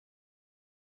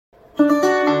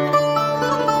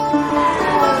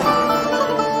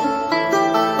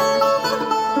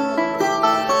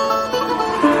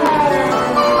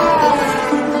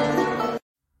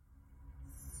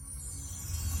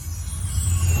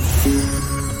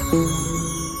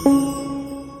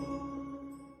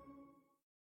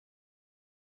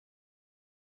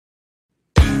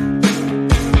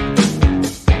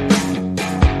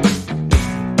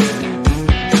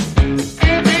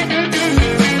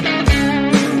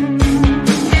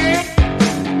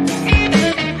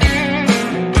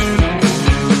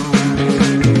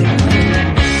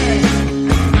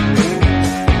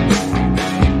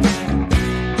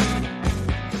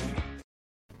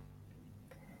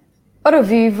Ora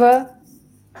viva!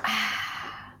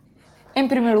 Em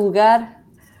primeiro lugar,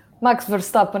 Max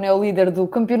Verstappen é o líder do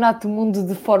Campeonato do Mundo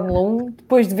de Fórmula 1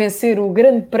 depois de vencer o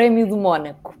Grande Prémio de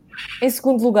Mónaco. Em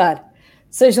segundo lugar,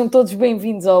 sejam todos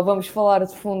bem-vindos ao Vamos Falar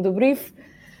de Fundo do Brief.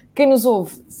 Quem nos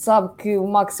ouve sabe que o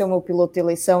Max é o meu piloto de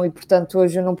eleição e, portanto,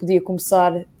 hoje eu não podia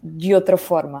começar de outra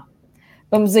forma.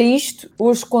 Vamos a isto.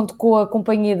 Hoje conto com a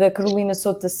companhia da Carolina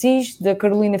Souto Assis, da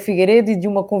Carolina Figueiredo e de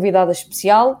uma convidada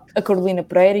especial, a Carolina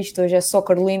Pereira. Isto hoje é só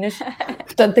Carolinas.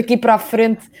 Portanto, daqui para a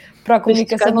frente, para a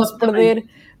comunicação não se perder,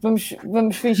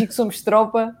 vamos fingir que somos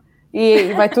tropa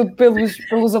e vai tudo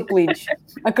pelos apelidos.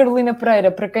 A Carolina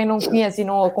Pereira, para quem não conhece e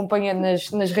não acompanha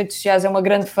nas redes sociais, é uma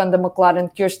grande fã da McLaren,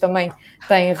 que hoje também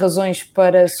tem razões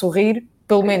para sorrir,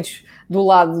 pelo menos do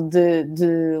lado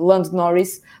de Lando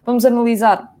Norris. Vamos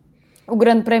analisar o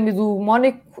Grande Prémio do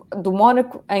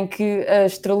Mónaco, em que a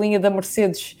estrelinha da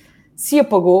Mercedes se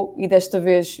apagou e desta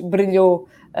vez brilhou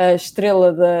a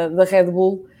estrela da Red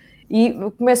Bull. E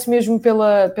começo mesmo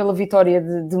pela vitória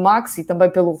de Max e também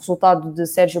pelo resultado de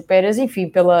Sérgio Pérez, enfim,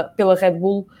 pela Red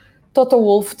Bull. Toto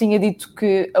Wolff tinha dito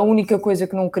que a única coisa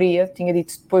que não queria, tinha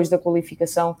dito depois da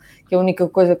qualificação, que a única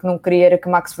coisa que não queria era que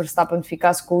Max Verstappen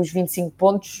ficasse com os 25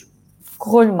 pontos.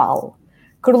 Correu-lhe mal.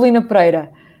 Carolina Pereira,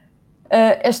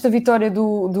 esta vitória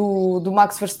do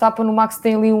Max Verstappen, o Max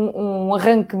tem ali um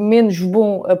arranque menos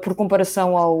bom por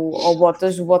comparação ao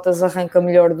Bottas. O Bottas arranca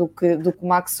melhor do que o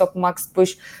Max, só que o Max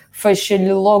depois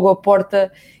fecha-lhe logo a porta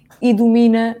e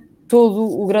domina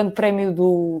todo o Grande Prémio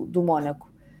do Mónaco.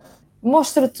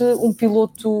 Mostra-te um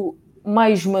piloto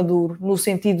mais maduro, no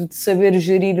sentido de saber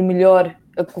gerir melhor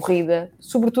a corrida,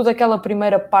 sobretudo aquela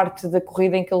primeira parte da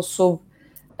corrida em que ele soube,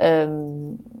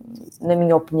 na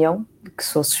minha opinião, que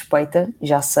sou suspeita,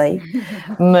 já sei,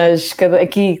 mas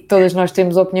aqui todas nós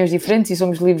temos opiniões diferentes e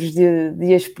somos livres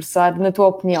de expressar. Na tua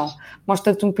opinião,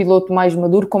 mostra-te um piloto mais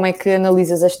maduro. Como é que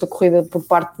analisas esta corrida por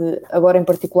parte, agora em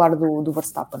particular, do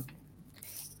Verstappen?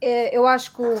 Eu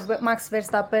acho que o Max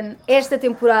Verstappen, esta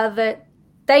temporada,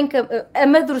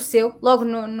 amadureceu logo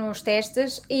nos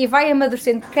testes e vai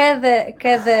amadurecendo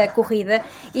cada corrida.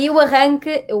 E o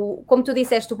arranque, como tu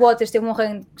disseste, o Bottas teve um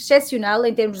arranque excepcional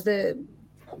em termos de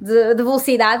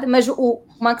velocidade, mas o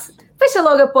Max fecha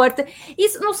logo a porta.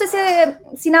 Isso não sei se é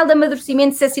sinal de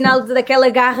amadurecimento, se é sinal daquela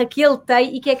garra que ele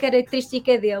tem e que é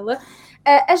característica dele.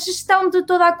 A gestão de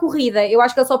toda a corrida, eu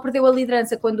acho que ele só perdeu a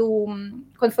liderança quando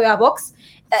foi à boxe.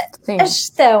 A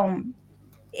gestão,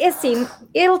 é assim,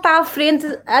 ele está à frente,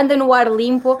 anda no ar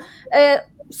limpo,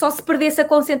 só se perdesse a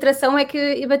concentração é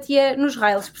que batia nos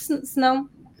rails, porque senão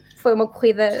foi uma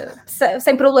corrida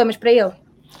sem problemas para ele.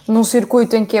 Num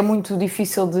circuito em que é muito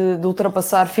difícil de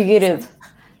ultrapassar. Figueiredo,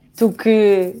 tu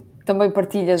que também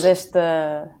partilhas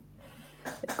esta,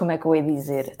 como é que eu ia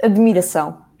dizer,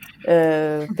 admiração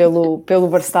pelo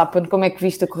Verstappen, como é que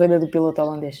viste a corrida do piloto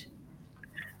holandês?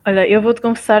 Olha, eu vou-te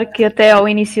confessar que até ao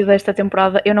início desta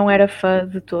temporada eu não era fã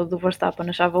de todo do Verstappen,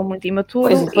 achava-o muito imaturo.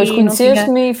 Pois, depois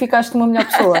conheceste-me e ficaste uma melhor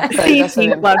pessoa.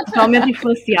 Sim, claro, totalmente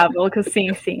influenciável, que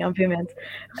sim, obviamente.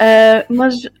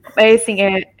 Mas é assim,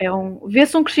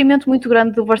 vê-se um crescimento muito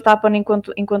grande do Verstappen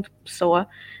enquanto pessoa,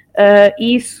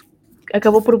 e isso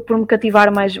acabou por me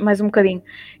cativar mais um bocadinho.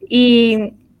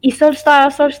 E só está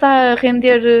a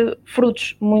render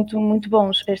frutos muito, muito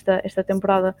bons esta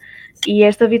temporada. E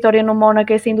esta vitória no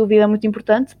Mónaco é sem dúvida muito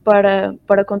importante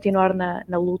para continuar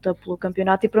na luta pelo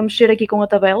campeonato e para mexer aqui com a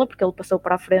tabela, porque ele passou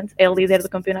para a frente, é o líder do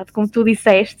campeonato, como tu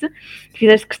disseste,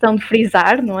 fizeste questão de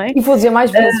frisar, não é? E vou dizer mais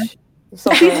vezes.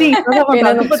 Sim,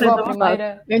 ainda não percebeu a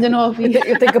primeira. Eu ainda não ouvi.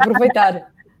 Eu tenho que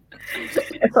aproveitar.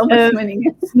 É só uma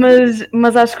semaninha.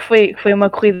 Mas acho que foi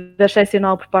uma corrida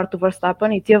excepcional por parte do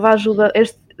Verstappen e teve a ajuda.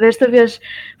 Desta vez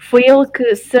foi ele que,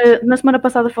 na semana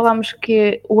passada falámos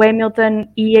que o Hamilton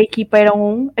e a equipa eram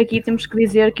um, aqui temos que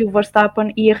dizer que o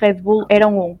Verstappen e a Red Bull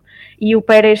eram um. E o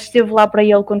Pérez esteve lá para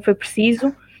ele quando foi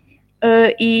preciso,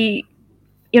 e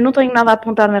eu não tenho nada a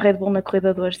apontar na Red Bull na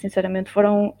corrida de hoje, sinceramente.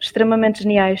 Foram extremamente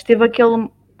geniais. Teve aquele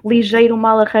ligeiro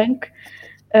mal arranque,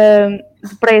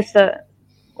 depressa.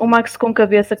 O Max com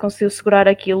cabeça conseguiu segurar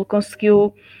aquilo,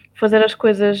 conseguiu fazer as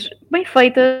coisas bem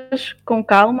feitas, com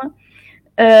calma,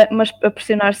 mas a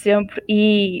pressionar sempre.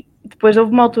 E depois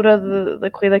houve uma altura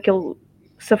da corrida que ele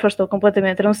se afastou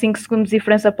completamente. Eram 5 segundos de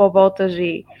diferença para o Bottas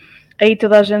e aí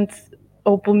toda a gente,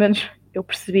 ou pelo menos eu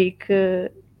percebi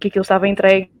que aquilo estava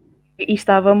entregue e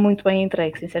estava muito bem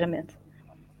entregue, sinceramente.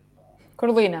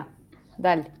 Carolina,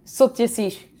 dá-lhe. Sou-te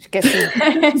Assis, esqueci.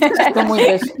 São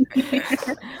muitas.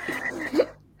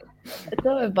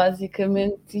 Então,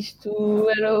 basicamente, isto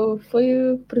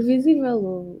foi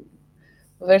previsível.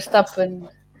 O Verstappen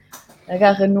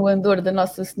agarra no andor da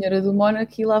Nossa Senhora do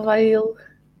Mónaco e lá vai ele,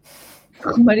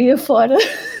 Maria fora.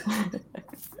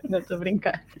 Não estou a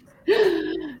brincar.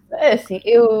 É assim,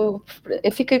 eu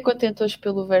fiquei contente hoje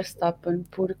pelo Verstappen,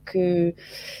 porque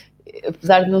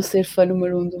apesar de não ser fã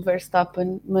número 1 do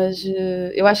Verstappen, mas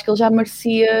eu acho que ele já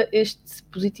merecia este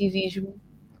positivismo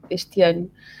este ano,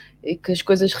 e que as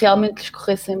coisas realmente lhes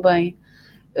corressem bem,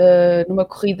 numa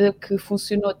corrida que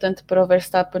funcionou tanto para o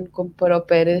Verstappen como para o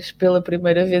Pérez. Pela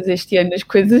primeira vez este ano as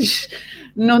coisas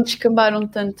não descambaram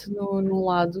tanto num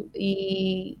lado,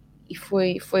 e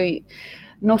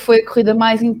não foi a corrida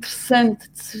mais interessante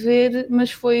de se ver,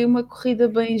 mas foi uma corrida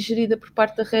bem gerida por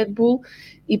parte da Red Bull,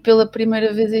 e pela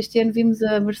primeira vez este ano vimos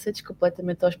a Mercedes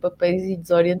completamente aos papéis e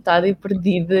desorientada e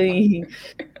perdida. E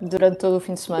durante todo o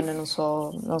fim de semana, não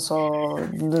só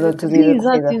durante o dia da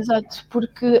corrida. Exato,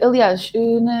 porque aliás,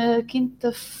 na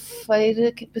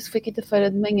quinta-feira, penso que foi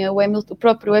quinta-feira de manhã, o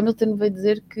próprio Hamilton veio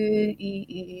dizer que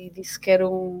e disse que era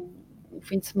um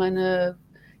fim de semana,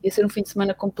 ia ser um fim de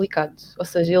semana complicado, ou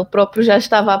seja, ele próprio já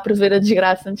estava a prever a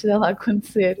desgraça antes dela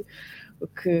acontecer. O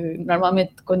que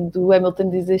normalmente quando o Hamilton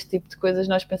diz este tipo de coisas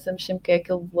nós pensamos sempre que é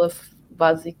aquele bluff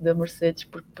básico da Mercedes,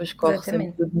 porque depois corre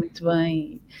sempre tudo muito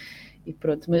bem e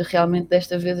pronto, mas realmente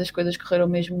desta vez as coisas correram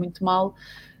mesmo muito mal.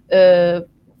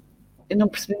 Eu não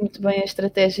percebi muito bem a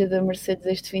estratégia da Mercedes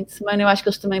este fim de semana. Eu acho que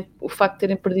eles também, o facto de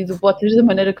terem perdido o Bottas da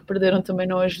maneira que perderam também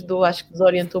não ajudou, acho que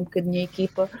desorientou um bocadinho a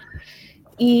equipa.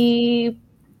 E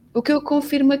o que eu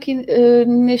confirmo aqui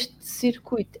neste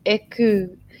circuito é que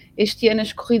este ano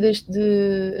as corridas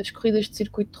de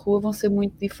circuito de rua vão ser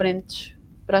muito diferentes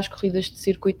para as corridas de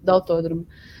circuito de autódromo.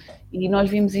 E nós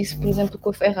vimos isso, por exemplo, com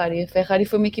a Ferrari. A Ferrari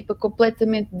foi uma equipa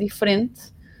completamente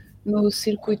diferente no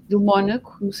circuito do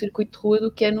Mónaco, no circuito de rua, do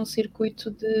que é num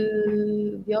circuito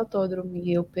de autódromo.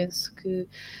 E eu penso que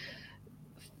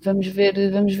vamos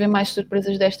ver mais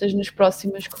surpresas destas nas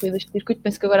próximas corridas de circuito.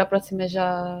 Penso que agora a próxima é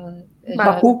já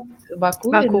Baku,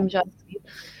 já a seguir.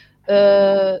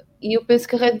 E eu penso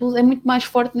que a Red Bull é muito mais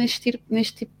forte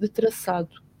neste tipo de traçado,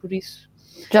 por isso.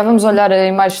 Já vamos olhar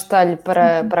em mais detalhe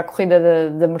para a corrida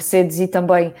da Mercedes e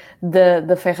também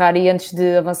da Ferrari, antes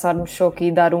de avançarmos só aqui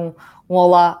e dar um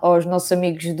olá aos nossos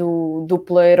amigos do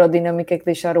Dupla Aerodinâmica que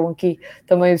deixaram aqui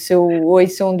também o seu oi,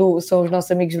 são os nossos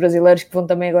amigos brasileiros que vão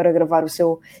também agora gravar o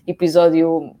seu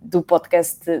episódio do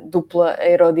podcast Dupla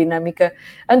Aerodinâmica.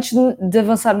 Antes de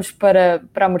avançarmos para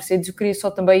a Mercedes, eu queria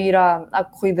só também ir à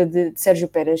corrida de Sérgio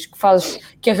Pérez,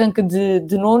 que arranca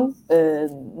de nono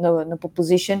na pole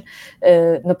position,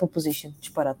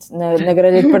 disparate, na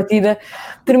grelha de partida,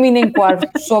 termina em quarto,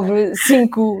 sobe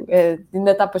 5,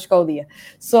 ainda está para chegar o dia,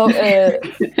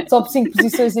 sobe 5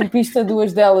 posições em pista,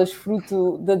 2 delas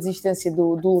fruto da desistência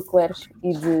do Leclerc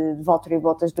e de Valtteri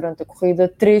Bottas durante a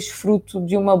corrida, 3 fruto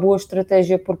de uma boa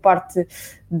estratégia por parte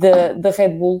da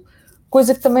Red Bull,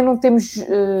 coisa que também não temos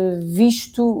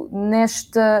visto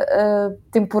nesta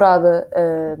temporada,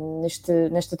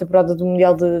 nesta temporada do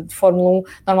Mundial de Fórmula 1.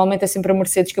 Normalmente é sempre a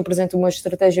Mercedes que apresenta uma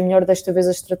estratégia melhor, desta vez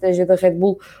a estratégia da Red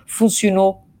Bull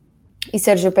funcionou e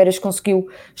Sérgio Pérez conseguiu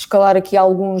escalar aqui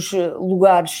alguns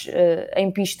lugares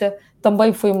em pista.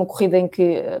 Também foi uma corrida em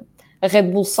que a Red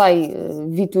Bull sai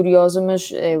vitoriosa,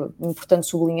 mas é importante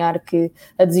sublinhar que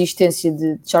a desistência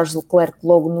de Charles Leclerc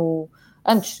logo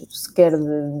antes sequer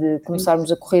de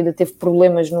começarmos a corrida, teve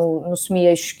problemas no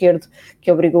semi-eixo esquerdo,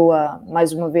 que obrigou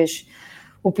mais uma vez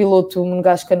o piloto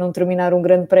monegasco a não terminar um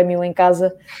grande prémio em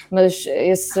casa, mas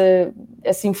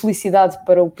essa infelicidade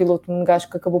para o piloto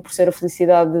monegasco acabou por ser a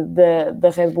felicidade da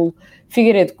Red Bull.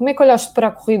 Figueiredo, como é que olhaste para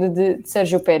a corrida de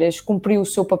Sérgio Pérez? Cumpriu o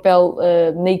seu papel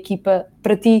na equipa?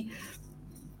 Para ti,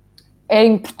 é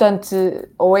importante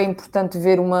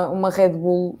ver uma Red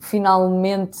Bull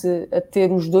finalmente a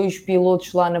ter os 2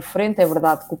 pilotos lá na frente? É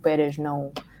verdade que o Pérez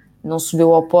não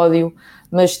subiu ao pódio,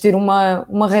 mas ter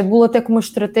uma Red Bull até com uma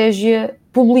estratégia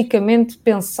publicamente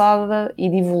pensada e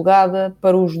divulgada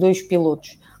para os 2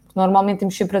 pilotos. Porque normalmente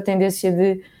temos sempre a tendência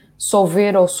de só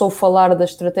ver ou só falar da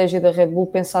estratégia da Red Bull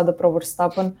pensada para o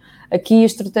Verstappen. Aqui a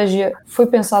estratégia foi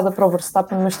pensada para o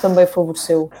Verstappen, mas também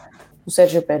favoreceu o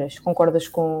Sérgio Pérez. Concordas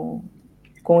com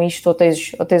isto ou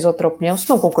tens outra opinião? Se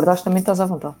não concordares, também estás à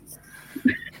vontade.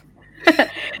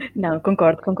 Não,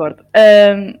 concordo.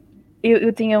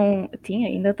 eu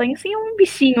ainda tenho assim um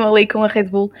bichinho ali com a Red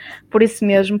Bull, por isso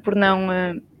mesmo,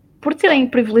 por terem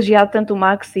privilegiado tanto o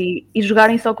Max e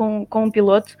jogarem só com um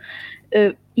piloto,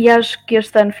 e acho que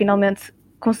este ano finalmente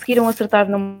conseguiram acertar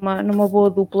numa boa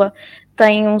dupla.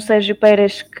 Tem um Sérgio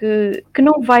Pérez que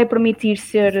não vai permitir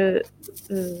ser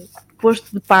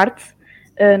posto de parte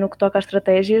no que toca às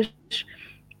estratégias,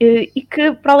 e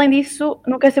que, para além disso,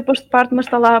 não quer ser posto de parte, mas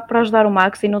está lá para ajudar o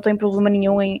Max e não tem problema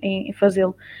nenhum em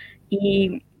fazê-lo.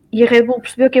 E a Red Bull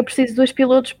percebeu que é preciso 2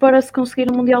 pilotos para se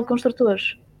conseguir um Mundial de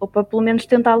Construtores, ou para pelo menos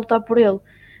tentar lutar por ele,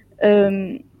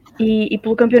 e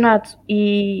pelo campeonato.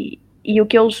 E o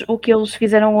que eles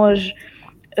fizeram hoje,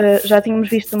 já tínhamos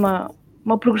visto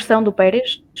uma progressão do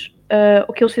Pérez.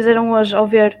 O que eles fizeram hoje, ao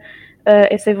ver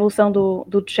essa evolução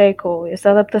do Checo,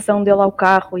 essa adaptação dele ao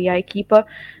carro e à equipa,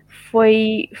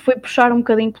 foi puxar um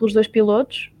bocadinho pelos 2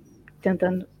 pilotos,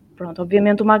 tentando, pronto,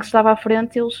 obviamente o Max estava à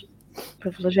frente, eles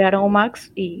privilegiaram o Max,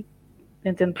 e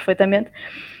entendo perfeitamente,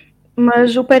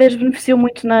 mas o Pérez beneficiou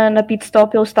muito na pit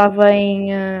stop. Ele estava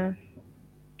em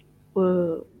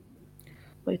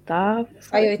oitavo.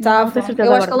 Oitavo.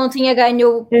 Eu acho que ele não tinha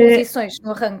ganho posições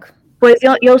no arranque. Pois,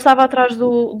 ele estava atrás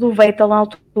do Vettel na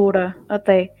altura,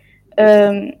 até.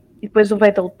 E depois o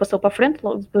Vettel passou para a frente,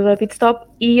 logo depois da pit stop,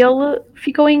 e ele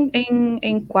ficou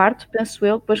em quarto, penso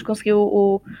eu. Depois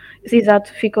conseguiu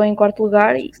exato, ficou em quarto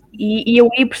lugar, e eu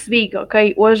aí percebi que,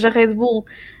 ok, hoje a Red Bull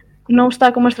não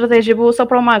está com uma estratégia boa só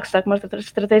para o Max, está com uma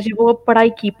estratégia boa para a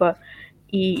equipa.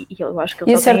 E eu acho que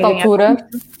ele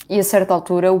a certa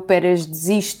altura o Pérez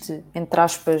desiste, entre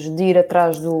aspas, de ir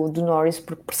atrás do Norris,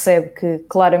 porque percebe que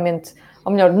claramente,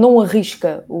 ou melhor, não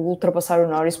arrisca o ultrapassar o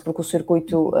Norris, porque o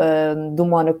circuito do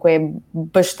Mónaco é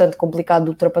bastante complicado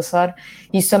de ultrapassar.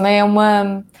 Isso também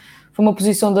foi uma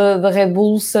posição da Red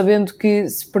Bull, sabendo que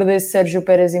se perdesse Sérgio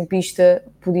Pérez em pista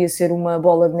podia ser uma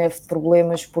bola de neve de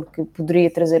problemas, porque poderia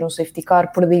trazer um safety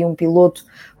car, perdia um piloto,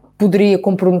 poderia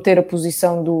comprometer a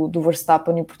posição do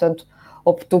Verstappen, e portanto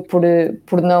optou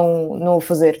por não o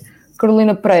fazer.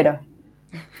 Carolina Pereira,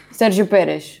 Sérgio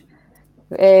Pérez.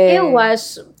 Eu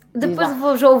acho, depois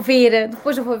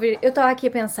eu vou ouvir, eu estava aqui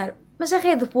a pensar, mas a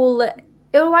Red Bull,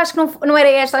 eu acho que não era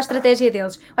esta a estratégia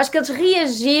deles. Eu acho que eles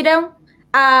reagiram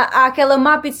àquela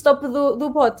má pit stop do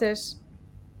Bottas.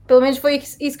 Pelo menos foi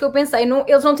isso que eu pensei.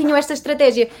 Eles não tinham esta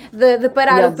estratégia de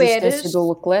parar o Pérez. Do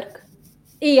Leclerc.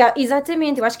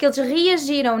 Exatamente, eu acho que eles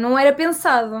reagiram, não era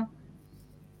pensado.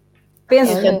 A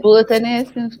Red Bull até não é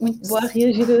assim muito boa a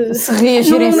reagir. Se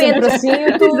reagirem sempre assim, eu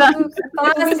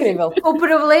estou incrível. O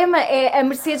problema é a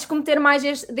Mercedes cometer mais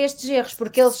destes erros,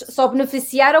 porque eles só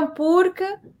beneficiaram porque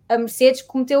a Mercedes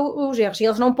cometeu os erros. E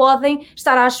eles não podem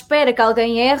estar à espera que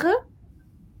alguém erre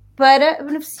para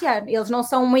beneficiar. Eles não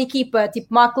são uma equipa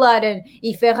tipo McLaren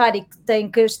e Ferrari que têm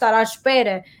que estar à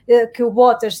espera que o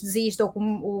Bottas desista ou que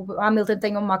o Hamilton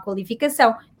tenha uma má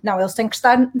qualificação. Não, eles têm que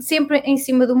estar sempre em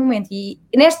cima do momento, e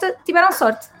nesta tiveram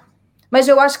sorte. Mas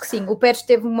eu acho que sim, o Pérez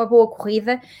teve uma boa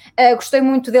corrida. Gostei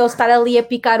muito dele estar ali a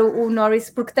picar o Norris,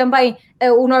 porque também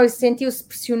o Norris sentiu-se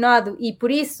pressionado, e por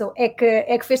isso é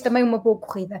que fez também uma boa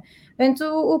corrida. Portanto,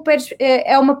 o Pérez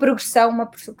é uma progressão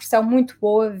muito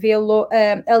boa vê-lo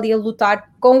ali a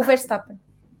lutar com o Verstappen.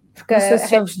 Porque não sei se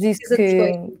já vos disse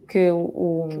que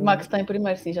o Max está em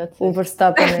primeiro, sim, já disse. O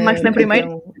Verstappen Max está em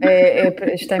primeiro?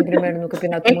 Está em primeiro no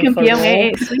campeonato do mundo. É campeão,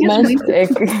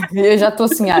 mas eu já estou a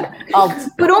sonhar.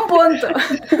 Alto. Por um ponto.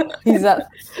 Exato.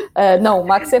 Não, o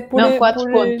Max é por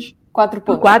 4 pontos. 4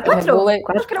 pontos.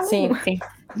 4? Sim.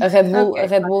 A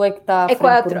Red Bull é que está à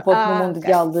frente por um ponto no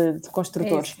Mundial de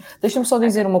Construtores. Deixa-me só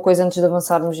dizer uma coisa antes de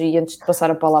avançarmos e antes de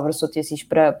passar a palavra, Sofia Assis,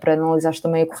 para analisares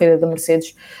também a corrida da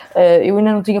Mercedes. Eu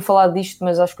ainda não tinha falado disto,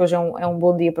 mas acho que hoje é um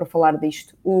bom dia para falar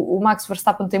disto. O Max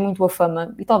Verstappen tem muito a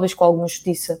fama, e talvez com alguma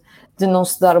justiça, de não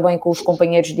se dar bem com os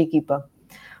companheiros de equipa.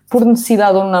 Por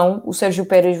necessidade ou não, o Sérgio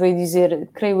Pérez veio dizer,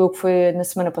 creio eu que foi na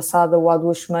semana passada ou há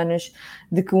 2 semanas,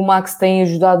 de que o Max tem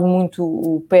ajudado muito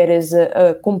o Pérez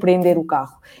a compreender o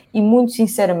carro. E muito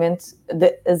sinceramente,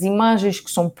 as imagens que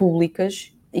são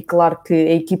públicas, e claro que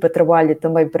a equipa trabalha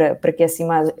também para que essa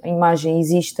imagem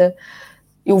exista,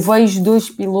 eu vejo 2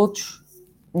 pilotos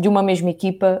de uma mesma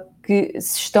equipa que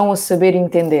se estão a saber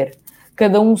entender.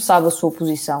 Cada um sabe a sua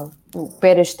posição. O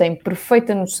Pérez tem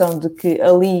perfeita noção de que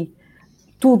ali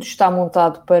tudo está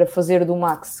montado para fazer do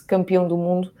Max campeão do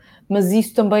mundo, mas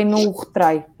isso também não o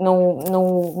retrai,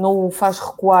 não o faz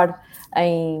recuar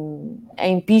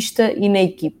em pista e na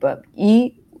equipa.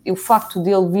 E o facto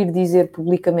dele vir dizer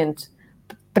publicamente,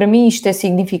 para mim isto é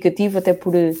significativo, até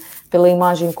pela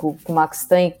imagem que o Max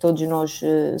tem, que todos nós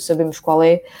sabemos qual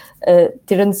é,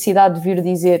 ter a necessidade de vir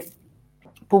dizer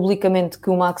publicamente que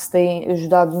o Max tem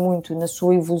ajudado muito na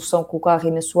sua evolução com o carro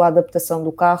e na sua adaptação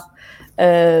do carro.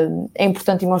 É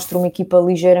importante e mostra uma equipa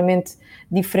ligeiramente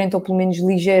diferente, ou pelo menos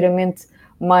ligeiramente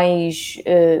mais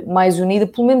unida,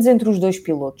 pelo menos entre os dois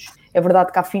pilotos. É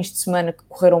verdade que há fins de semana que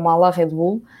correram mal à Red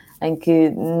Bull, em que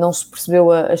não se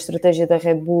percebeu a estratégia da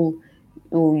Red Bull,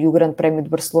 e o Grande Prémio de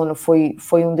Barcelona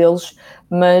foi um deles,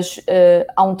 mas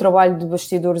há um trabalho de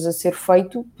bastidores a ser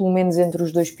feito, pelo menos entre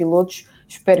os dois pilotos.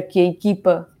 Espero que a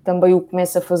equipa também o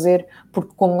comece a fazer,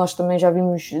 porque como nós também já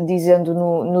vimos dizendo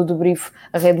no debrief,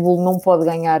 a Red Bull não pode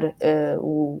ganhar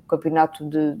o campeonato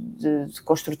de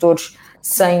construtores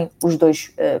sem os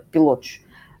dois pilotos.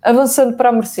 Avançando para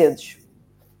a Mercedes,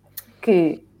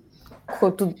 que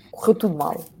correu tudo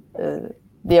mal.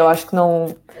 Eu acho que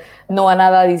não há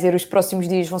nada a dizer. Os próximos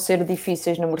dias vão ser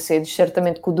difíceis na Mercedes.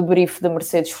 Certamente que o debrief da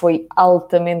Mercedes foi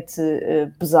altamente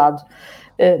pesado.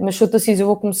 Mas, Sr. Tarcísio, eu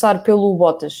vou começar pelo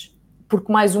Bottas,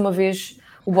 porque mais uma vez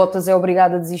o Bottas é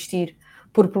obrigado a desistir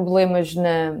por problemas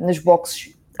nas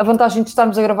boxes. A vantagem de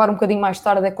estarmos a gravar um bocadinho mais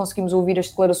tarde é que conseguimos ouvir as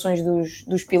declarações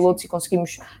dos pilotos e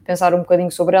conseguimos pensar um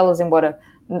bocadinho sobre elas, embora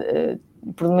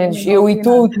pelo menos eu e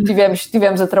tu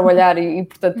tivemos a trabalhar e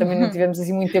portanto também não tivemos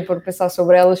assim muito tempo para pensar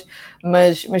sobre elas,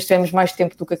 mas tivemos mais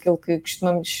tempo do que aquele que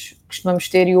costumamos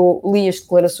ter. E eu li as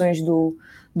declarações do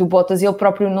Bottas e ele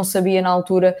próprio não sabia na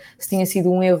altura se tinha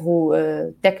sido um erro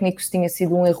técnico, se tinha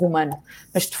sido um erro humano,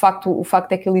 mas de facto o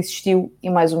facto é que ele existiu, e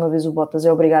mais uma vez o Bottas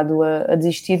é obrigado a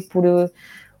desistir por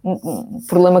um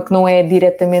problema que não é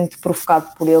diretamente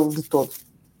provocado por ele de todo.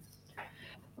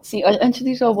 Sim, olha, antes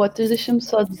de ir ao Bottas, deixa-me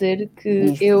só dizer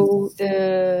que eu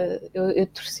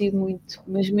torci muito,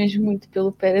 mas mesmo muito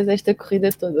pelo Pérez esta corrida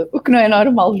toda, o que não é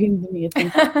normal vindo de mim.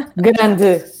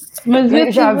 Grande! Mas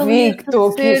eu já vi que estou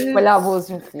aqui a espalhar boas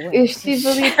influências. Eu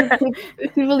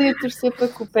estive ali a torcer para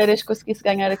que o Pérez conseguisse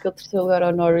ganhar aquele terceiro lugar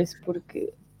ao Norris,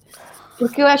 porque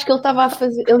eu acho que ele estava a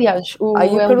fazer... Aliás, a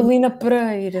Carolina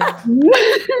Pereira.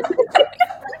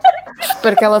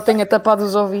 Espero que ela tenha tapado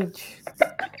os ouvidos.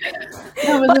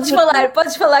 Não,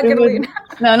 podes falar, Carolina.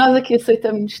 Não, nós aqui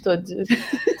aceitamos todos.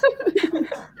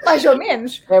 Mais ou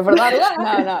menos. É verdade?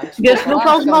 Não. Desde que não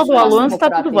fales mal do Alonso,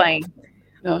 está tudo bem.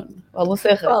 Não, o Alonso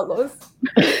é raro.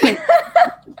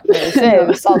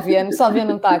 O Salviano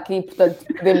não está aqui, portanto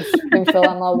podemos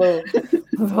falar mal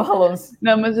do Alonso.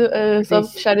 Não, mas só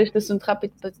fechar este assunto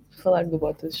rápido para falar do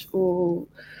Bottas. O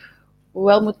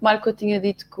Helmut Marko tinha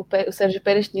dito que o Sérgio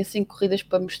Pérez tinha 5 corridas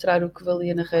para mostrar o que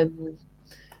valia na Red Bull.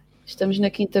 Estamos na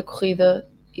 5ª corrida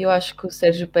e eu acho que o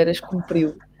Sérgio Pérez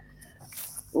cumpriu.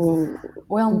 O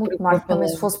Helmut Marko também,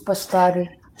 se fosse para estar...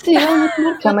 Sim, o Helmut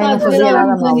Marko também não fazia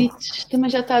nada mal. Também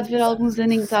já está a ver alguns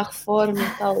aninhos à reforma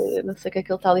e tal. Eu não sei o que é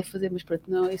que ele está ali a fazer, mas pronto,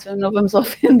 isso não vamos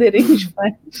ofender aí os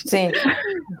fãs. Sim.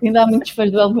 Ainda há muitos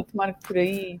fãs do Helmut Marko por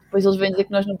aí. Depois eles vêm dizer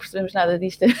que nós não percebemos nada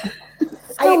disto.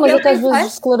 Não, mas até às vezes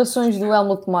as declarações do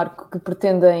Helmut Marko que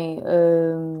pretendem...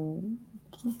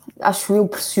 acho eu,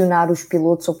 pressionar os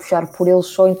pilotos ou puxar por eles,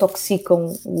 só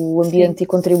intoxicam o ambiente. Sim. E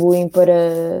contribuem para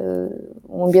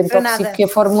um ambiente para tóxico nada. Que a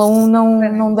Fórmula 1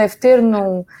 não deve ter,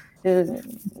 não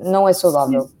é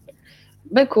saudável. Sim.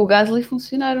 Bem, com o Gasly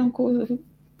funcionaram com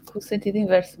o sentido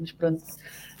inverso, mas pronto,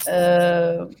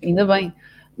 ainda bem.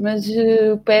 Mas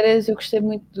o Pérez, eu gostei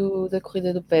muito da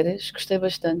corrida do Pérez, gostei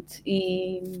bastante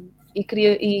e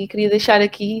queria deixar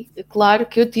aqui claro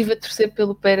que eu estive a torcer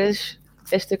pelo Pérez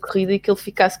esta corrida e que ele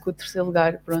ficasse com o terceiro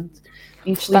lugar, pronto.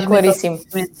 Está claríssimo.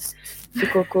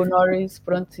 Ficou com o Norris,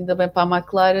 pronto, ainda bem para a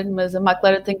McLaren, mas a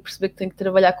McLaren tem que perceber que tem que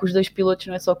trabalhar com os dois pilotos,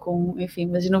 não é só com um, enfim,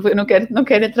 mas eu não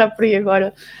quero entrar por aí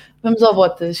agora. Vamos ao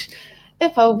Bottas.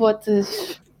 O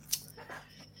Bottas...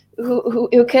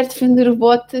 Eu quero defender o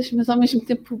Bottas, mas ao mesmo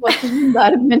tempo o Bottas não dá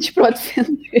argumentos para o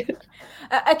defender.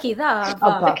 Aqui dá.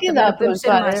 Aqui dá,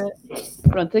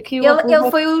 pronto. Aqui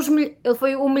ele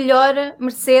foi o melhor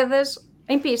Mercedes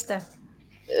em pista.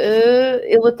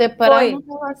 Ele até parou, não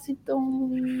estava assim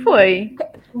tão... Foi.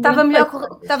 Estava melhor com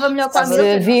a Hamilton.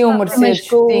 Havia um Mercedes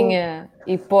que tinha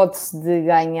hipótese de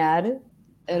ganhar,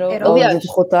 ou de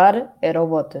derrotar, era o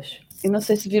Bottas. Eu não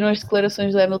sei se viram as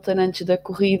declarações do Hamilton antes da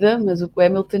corrida, mas o que o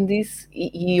Hamilton disse,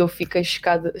 e eu fiquei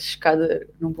chocada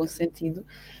num bom sentido,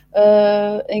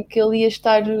 em que ele ia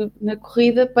estar na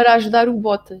corrida para ajudar o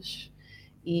Bottas.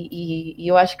 E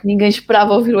eu acho que ninguém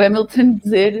esperava ouvir o Hamilton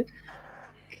dizer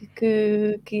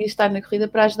que ia estar na corrida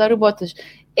para ajudar o Bottas.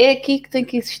 É aqui que tem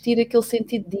que existir aquele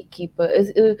sentido de equipa.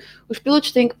 Os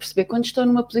pilotos têm que perceber, quando estão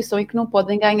numa posição em que não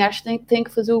podem ganhar, têm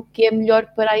que fazer o que é melhor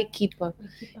para a equipa.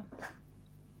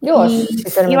 Eu acho,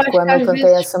 sinceramente, que o às Hamilton tem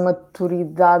vezes- essa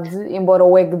maturidade, embora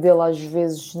o ego dele às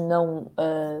vezes não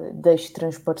deixe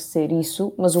transparecer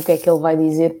isso, mas o que é que ele vai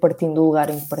dizer partindo do lugar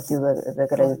em que partiu da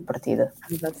grelha de partida?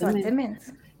 Exatamente.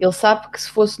 Exatamente. Ele sabe que se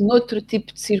fosse noutro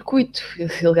tipo de circuito,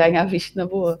 ele ganhava isto na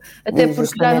boa. Até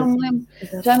porque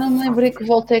já não me lembro em que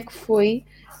volta é que foi,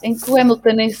 em que o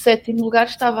Hamilton em sétimo lugar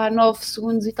estava a 9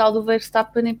 segundos e tal do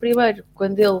Verstappen em primeiro,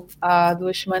 quando ele, há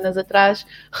 2 semanas atrás,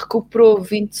 recuperou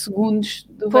 20 segundos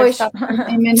do Verstappen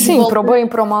em menos Sim, voltas. para o bem e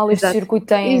para o mal, este Exato. circuito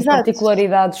tem Exato.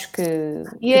 particularidades que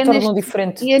é tornam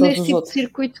diferente E de é todos neste os tipo outros. de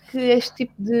circuito que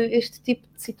este tipo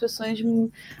de situações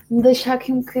me deixa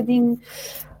aqui um bocadinho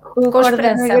com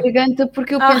corda na garganta,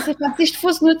 porque eu pensei, se isto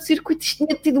fosse noutro circuito, isto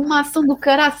tinha tido uma ação do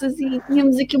caraças e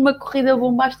tínhamos aqui uma corrida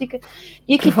bombástica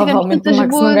e aqui tivemos tantas o Max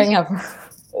boas. não ganhava.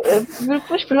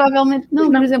 Pois provavelmente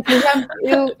não. Por exemplo,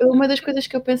 uma das coisas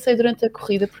que eu pensei durante a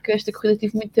corrida, porque esta corrida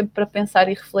tive muito tempo para pensar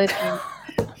e refletir,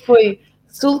 foi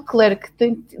se o Leclerc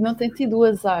não tem tido o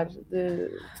azar de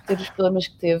ter os problemas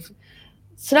que teve,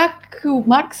 será que o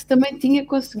Max também tinha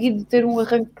conseguido ter um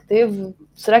arranque que teve?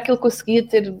 Será que ele conseguia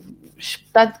ter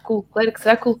espetado com o Leclerc?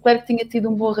 Será que o Leclerc tinha tido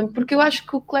um bom arranque? Porque eu acho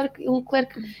que o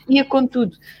Leclerc ia com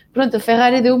tudo. Pronto, a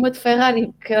Ferrari deu uma de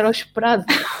Ferrari, que era o esperado.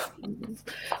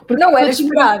 Porque não era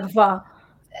esperado, vá.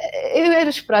 Eu era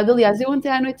esperado, aliás, eu ontem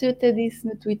à noite eu até disse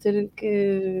no Twitter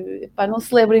que não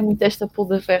celebrem muito esta pole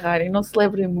da Ferrari, não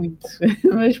celebrem muito,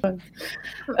 mas pronto.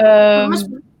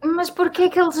 Mas porquê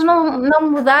que eles não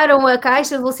mudaram a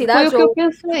caixa de velocidades? Foi o que eu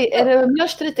pensei, era a melhor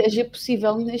estratégia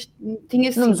possível,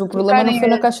 tinha sido... Não, mas o problema não foi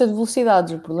na caixa de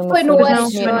velocidades, o problema foi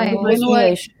no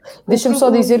eixo. Deixa-me só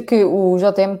dizer que o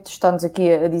JM está-nos aqui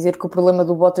a dizer que o problema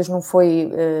do Bottas não foi,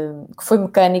 que foi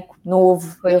mecânico, não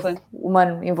houve erro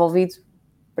humano envolvido.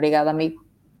 Obrigado, amigo,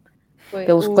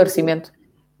 pelo esclarecimento.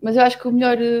 Mas eu acho que o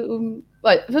melhor...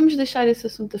 olha, vamos deixar esse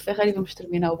assunto da Ferrari, vamos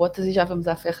terminar o Bottas e já vamos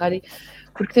à Ferrari,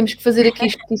 porque temos que fazer aqui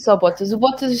justiça ao Bottas. O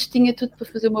Bottas tinha tudo para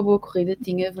fazer uma boa corrida,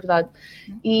 tinha, é verdade.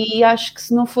 E acho que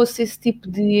se não fosse esse tipo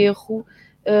de erro,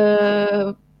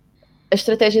 a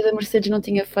estratégia da Mercedes não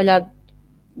tinha falhado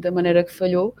da maneira que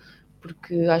falhou,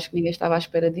 porque acho que ninguém estava à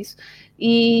espera disso.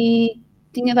 E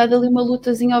tinha dado ali uma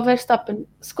lutazinha ao Verstappen.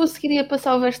 Se conseguiria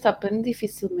passar o Verstappen,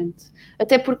 dificilmente.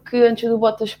 Até porque antes do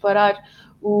Bottas parar,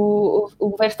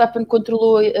 o Verstappen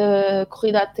controlou a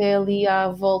corrida até ali à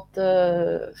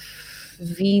volta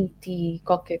 20 e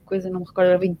qualquer coisa, não me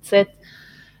recordo, era 27.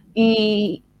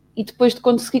 E depois de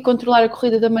conseguir controlar a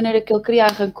corrida da maneira que ele queria,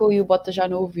 arrancou e o Bottas já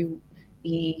não o viu.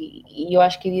 E eu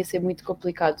acho que iria ser muito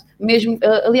complicado. Mesmo,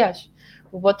 aliás,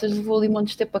 o Bottas levou ali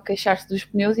montes de tempo a queixar-se dos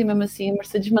pneus e mesmo assim a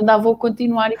Mercedes mandava-o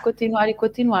continuar.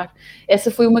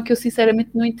 Essa foi uma que eu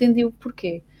sinceramente não entendi o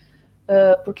porquê.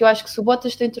 Porque eu acho que se o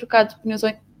Bottas tem trocado de pneus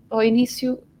ao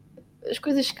início, as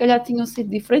coisas se calhar tinham sido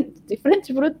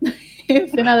diferentes, Bruno, não ia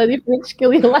ser nada diferentes que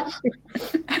ele ia lá.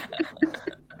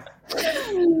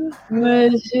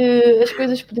 Mas as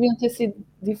coisas poderiam ter sido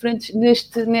diferentes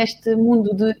neste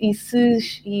mundo de e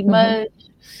ses e mas,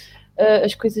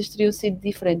 as coisas teriam sido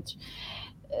diferentes.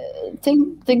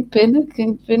 Tenho pena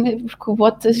porque o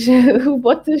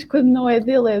Bottas quando não é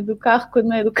dele é do carro, quando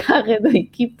não é do carro é da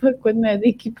equipa, quando não é da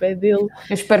equipa é dele.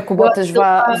 Eu espero que o Bottas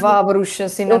vá à bruxa,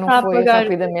 senão não foi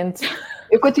rapidamente.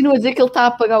 Eu continuo a dizer que ele está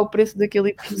a pagar o preço daquele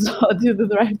episódio do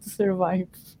Drive to Survive.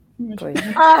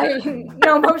 Ai,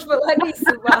 não vamos falar nisso,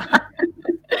 vá.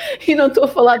 E não estou a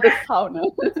falar da sauna.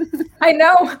 Ai,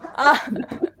 não!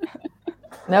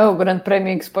 Não, o grande prémio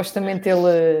em que supostamente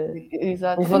ele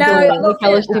levantou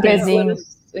aquelas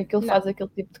pezinhos. Em que ele faz aquele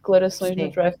tipo de declarações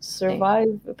no Drive to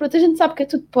Survive. Pronto, a gente sabe que é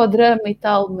tudo para o drama e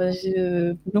tal, mas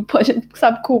não pode, a gente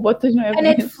sabe que o Bottas não é a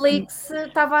Netflix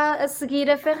estava a seguir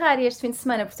a Ferrari este fim de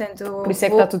semana, portanto... Por isso é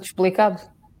que está tudo explicado.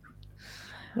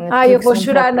 Ai, eu vou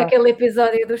chorar naquele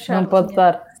episódio do Charles. Não pode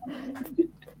dar.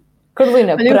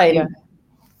 Carolina Pereira.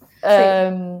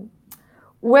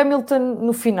 O Hamilton,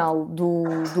 no final do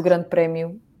Grande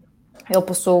Prémio, ele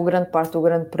passou grande parte do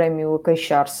Grande Prémio a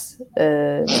queixar-se.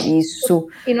 Isso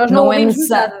e nós não ouvimos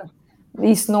nada.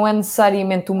 Isso não é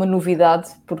necessariamente uma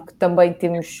novidade, porque também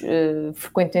temos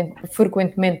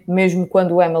frequentemente, mesmo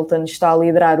quando o Hamilton está a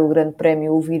liderar o Grande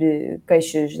Prémio, ouvir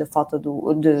queixas da falta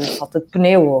de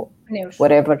pneu ou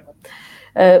whatever.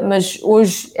 Mas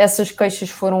hoje essas queixas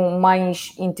foram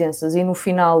mais intensas e no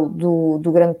final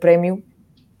do Grande Prémio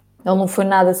ele não foi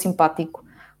nada simpático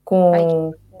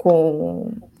com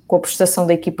a prestação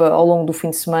da equipa ao longo do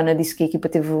fim de semana. Disse que a equipa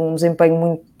teve um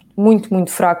desempenho muito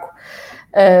fraco.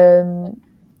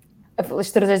 A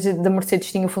estratégia da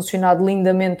Mercedes tinha funcionado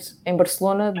lindamente em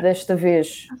Barcelona, desta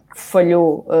vez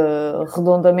falhou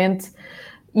redondamente.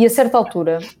 E a certa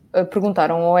altura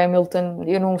perguntaram ao Hamilton,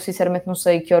 eu não, sinceramente não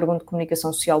sei que órgão de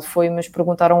comunicação social foi, mas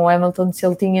perguntaram ao Hamilton se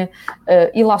ele tinha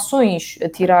ilações a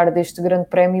tirar deste grande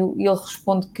prémio e ele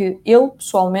responde que ele,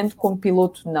 pessoalmente, como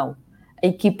piloto, não. A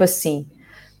equipa, sim.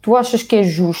 Tu achas que é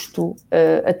justo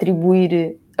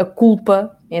atribuir a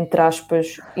culpa, entre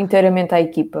aspas, inteiramente à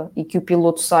equipa e que o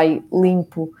piloto sai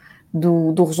limpo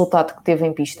do resultado que teve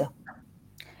em pista?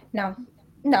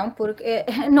 Não, porque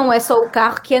não é só o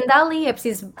carro que anda ali, é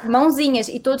preciso mãozinhas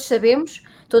e todos sabemos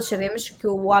que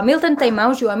o Hamilton tem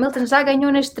mãos e o Hamilton já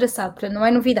ganhou neste traçado, portanto não é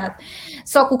novidade.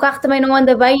 Só que o carro também não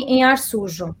anda bem em ar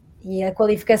sujo e a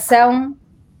qualificação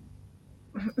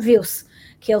viu-se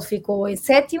que ele ficou em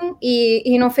sétimo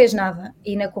e não fez nada.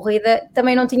 E na corrida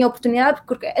também não tinha oportunidade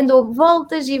porque andou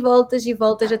voltas e voltas e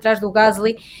voltas atrás do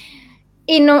Gasly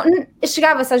e não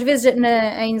chegava-se às vezes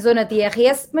em zona de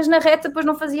DRS, mas na reta depois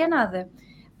não fazia nada.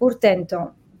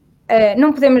 Portanto,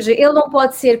 ele não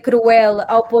pode ser cruel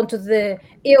ao ponto de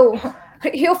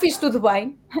eu fiz tudo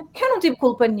bem, eu não tive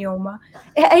culpa nenhuma.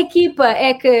 A equipa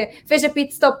é que fez a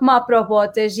pit stop má para o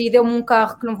Bottas e deu-me um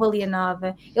carro que não valia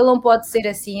nada. Ele não pode ser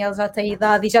assim, ele já tem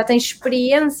idade e já tem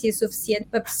experiência suficiente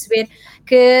para perceber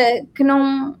que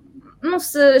não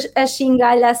se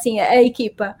axingalha assim a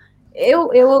equipa.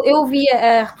 Eu vi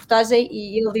a reportagem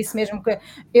e ele disse mesmo que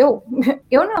eu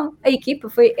não, a equipa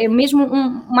é mesmo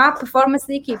má performance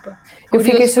da equipa. Eu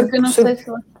fiquei surpresa.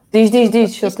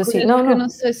 Diz, assim. Eu não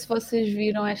sei se vocês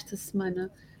viram esta semana.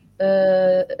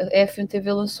 A F1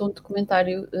 TV lançou um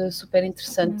documentário super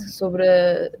interessante sobre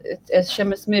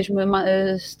chama-se mesmo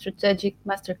a Strategic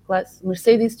Masterclass,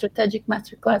 Mercedes Strategic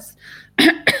Masterclass,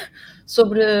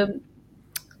 sobre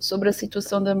a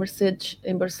situação da Mercedes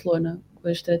em Barcelona, com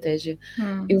a estratégia.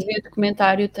 Eu vi o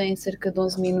documentário, tem cerca de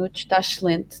 11 minutos, está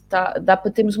excelente, dá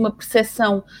para termos uma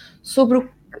percepção sobre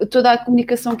toda a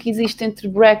comunicação que existe entre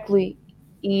Brackley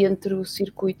e entre o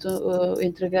circuito,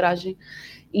 entre a garagem,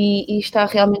 e está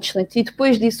realmente excelente. E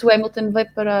depois disso o Hamilton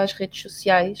veio para as redes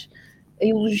sociais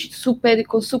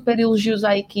com super elogios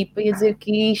à equipa e a dizer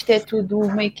que isto é tudo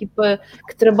uma equipa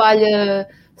que trabalha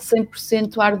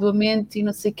 100% arduamente e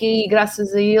não sei o quê, e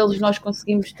graças a eles nós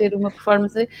conseguimos ter uma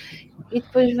performance. E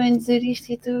depois vem dizer isto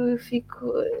e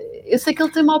eu sei que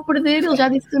ele tem mal a perder, ele já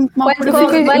disse que tem muito mal a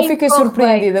perder. Eu fiquei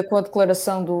surpreendida com a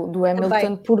declaração do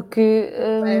Hamilton, porque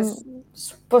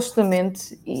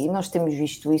supostamente, e nós temos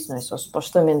visto isso, não é só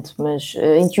supostamente, mas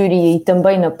em teoria e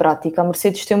também na prática, a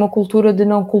Mercedes tem uma cultura de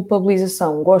não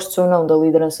culpabilização, gostes ou não da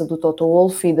liderança do Toto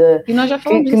Wolff e nós já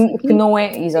falamos que não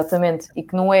é, exatamente, e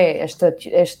que não é esta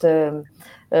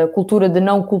cultura de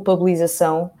não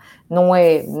culpabilização,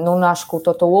 não nasce com o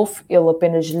Toto Wolff, ele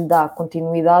apenas lhe dá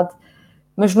continuidade,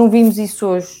 mas não vimos isso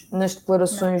hoje nas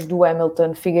declarações do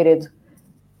Hamilton. Figueiredo,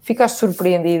 ficaste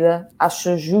surpreendida?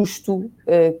 Achas justo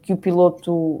que o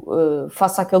piloto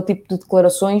faça aquele tipo de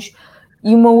declarações?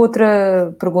 E uma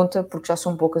outra pergunta, porque já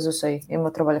são poucas, eu sei, é o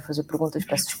meu trabalho a fazer perguntas,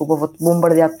 peço desculpa, vou-te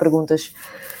bombardear de perguntas.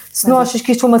 Se não achas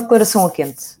que isto é uma declaração a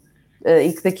quente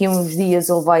e que daqui a uns dias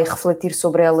ele vai refletir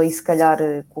sobre ela e se calhar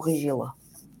corrigi-la?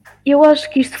 Eu acho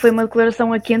que isto foi uma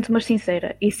declaração a quente, mas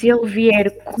sincera. E se ele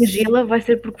vier corrigi-la, vai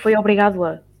ser porque foi obrigado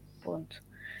a. Ponto.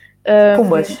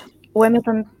 O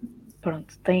Hamilton,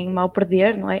 pronto, tem mal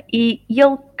perder, não é? E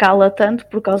ele cala tanto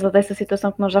por causa dessa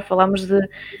situação que nós já falámos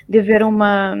de haver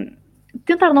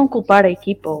tentar não culpar a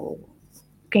equipa, ou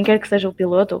quem quer que seja o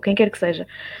piloto, ou quem quer que seja.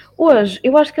 Hoje,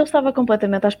 eu acho que ele estava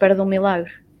completamente à espera de um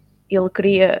milagre. Ele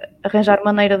queria arranjar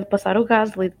maneira de passar o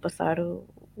Gasly, de passar o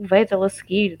Vettel a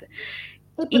seguir.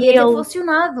 E podia ter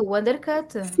funcionado o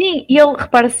undercut. Sim, e ele,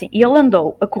 repara assim, ele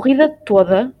andou a corrida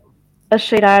toda a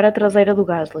cheirar a traseira do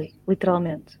Gasly,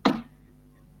 literalmente.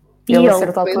 E ele a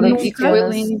certa altura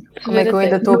como é que eu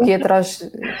ainda estou aqui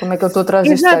atrás, como é que eu estou atrás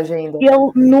deste gajo ainda?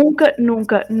 Ele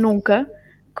nunca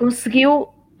conseguiu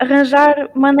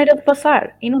arranjar maneira de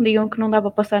passar. E não digam que não dá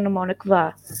para passar no Mónaco,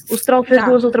 dá. O Stroll fez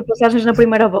 2 ultrapassagens na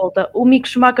primeira volta. O Mick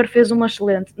Schumacher fez uma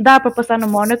excelente. Dá para passar no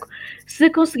Mónaco se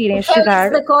conseguirem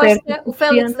chegar. O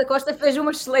Félix da Costa fez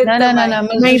uma excelente. Não,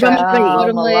 mas nem vamos para aí.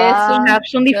 Fórmula E os carros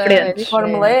são diferentes.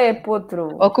 Fórmula E é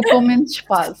potro. Ocupam menos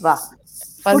espaço. Vá.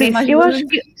 Por isso, eu acho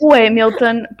que o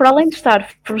Hamilton, para além de estar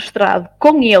frustrado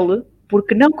com ele,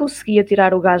 porque não conseguia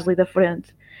tirar o Gasly da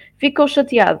frente, ficou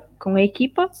chateado com a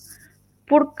equipa,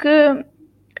 porque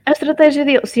a estratégia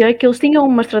dele, se é que eles tinham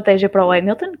uma estratégia para o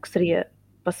Hamilton, que seria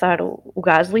passar o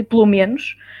Gasly, pelo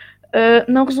menos,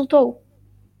 não resultou.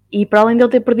 E para além de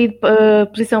ele ter perdido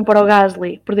posição para o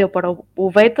Gasly, perdeu para o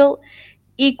Vettel,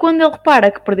 e quando ele repara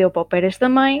que perdeu para o Pérez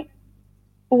também,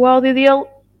 o áudio dele,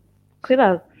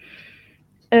 cuidado.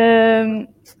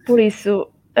 Por isso,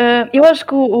 Eu acho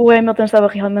que o Hamilton estava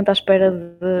realmente à espera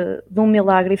de um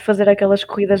milagre e de fazer aquelas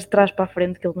corridas de trás para a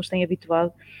frente que ele nos tem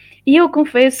habituado. E eu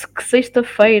confesso que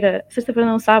sexta-feira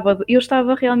não, sábado, eu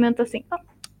estava realmente assim,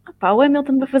 o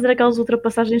Hamilton vai fazer aquelas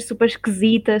ultrapassagens super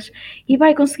esquisitas e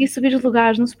vai conseguir subir os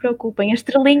lugares, não se preocupem. A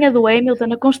estrelinha do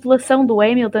Hamilton, a constelação do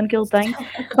Hamilton que ele tem,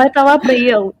 vai estar lá para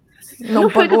ele. Não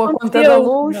pagou a conta da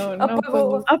luz, não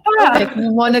apagou. É que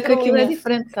no Mónaco aquilo é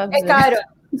diferente, sabes? É caro.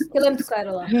 Aquilo é muito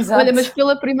caro lá. Exato. Olha, mas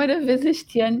pela primeira vez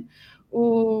este ano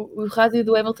o rádio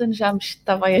do Hamilton já me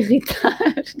estava a irritar.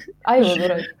 Ai, eu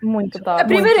adorei. Muito. A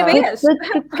primeira vez?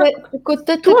 Com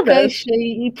tanta queixa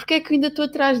e porque é que eu ainda estou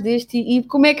atrás deste e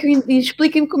como é que e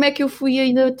expliquem-me como é que eu fui e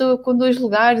ainda estou com 2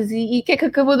 lugares e o que é que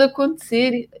acabou de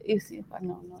acontecer. E assim, pá,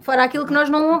 não. Fora aquilo que nós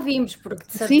não ouvimos, porque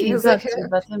de certeza... Sim,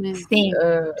 exatamente.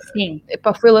 Sim.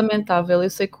 Epá, foi lamentável. Eu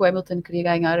sei que o Hamilton queria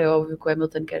ganhar, é óbvio que o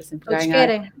Hamilton quer sempre Todos ganhar.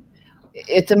 querem.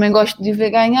 Eu também gosto de o ver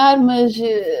ganhar, mas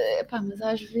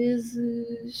às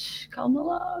vezes calma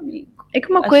lá, amigo. É que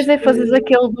uma coisa é fazer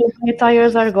aquele do My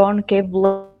Tires Are Gone, que é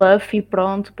bluff e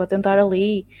pronto, para tentar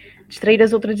ali distrair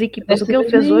as outras equipas. O que ele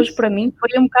fez hoje, para mim,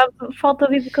 foi um bocado de falta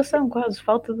de educação, quase,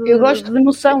 falta de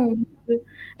noção.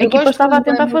 A equipa estava a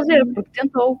tentar fazer, porque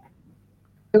tentou.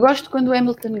 Eu gosto quando o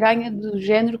Hamilton ganha do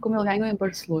género como ele ganhou em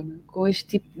Barcelona, com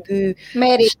este tipo de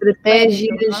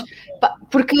estratégias,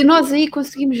 porque nós aí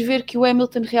conseguimos ver que o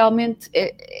Hamilton realmente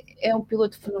é um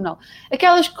piloto fenomenal.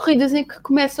 Aquelas corridas em que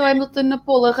começa o Hamilton na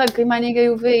pole, arranca e mais ninguém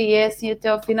o vê e é assim até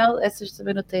ao final, essas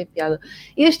também não têm piada.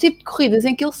 E este tipo de corridas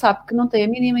em que ele sabe que não tem a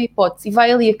mínima hipótese e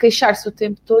vai ali a queixar-se o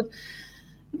tempo todo,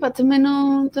 também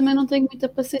não tenho muita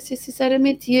paciência,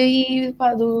 sinceramente, e aí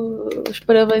os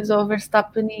parabéns ao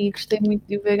Verstappen e gostei muito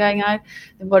de o ver ganhar,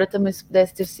 embora também se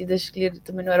pudesse ter sido a escolher,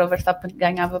 também não era o Verstappen que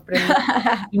ganhava para mim,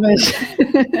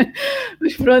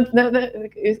 mas pronto,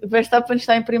 o Verstappen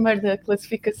está em primeiro da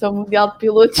classificação mundial de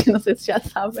pilotos, não sei se já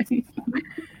sabem.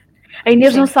 A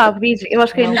Inês não sabe, diz, eu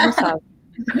acho que a Inês não sabe.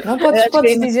 Não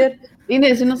podes dizer...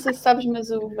 Inês, eu não sei se sabes,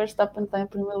 mas o Verstappen está em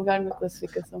primeiro lugar na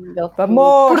classificação mundial.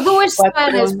 Vamos!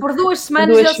 Por duas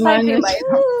semanas ele está em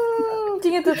primeiro.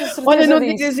 Tinha tanta certeza. Olha, não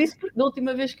digas isso, porque da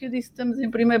última vez que eu disse que estamos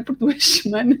em primeiro por 2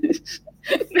 semanas.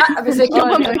 Mas é que eu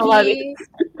vamos falar disso.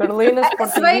 Carolina,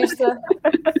 sportingista.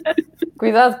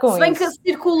 Cuidado com isso. Se bem que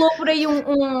circulou por aí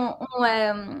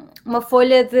uma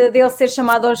folha de ele ser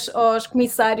chamado aos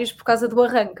comissários por causa do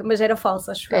arranque, mas era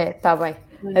falso, acho. Está bem.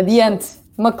 Adiante.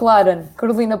 McLaren,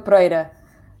 Carolina Pereira.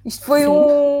 Isto foi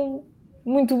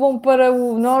muito bom para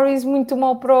o Norris, muito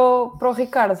mau para o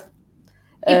Ricardo.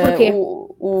 E porquê?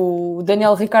 O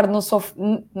Daniel Ricciardo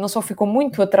não só ficou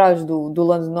muito atrás do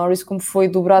Lando Norris, como foi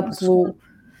dobrado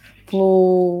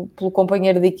pelo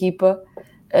companheiro de equipa.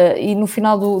 E no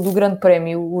final do Grande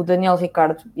Prémio, o Daniel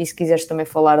Ricciardo, e se quiseres também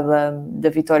falar da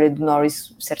vitória do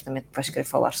Norris, certamente vais querer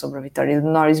falar sobre a vitória do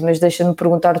Norris, mas deixa-me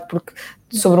perguntar-te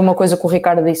sobre uma coisa que o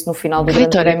Ricciardo disse no final do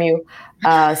Grande Prémio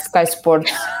à Sky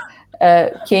Sports,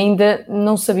 que ainda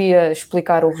não sabia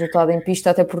explicar o resultado em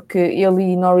pista, até porque ele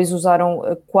e Norris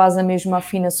usaram quase a mesma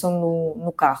afinação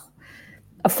no carro.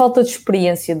 A falta de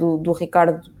experiência do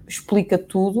Ricciardo explica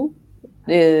tudo,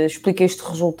 explica este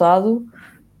resultado,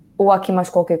 ou há aqui mais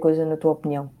qualquer coisa na tua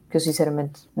opinião? Que eu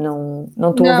sinceramente não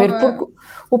estou a ver, porque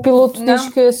o piloto diz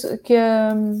que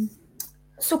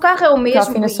se o carro é o mesmo, a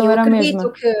afinação era a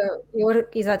mesma.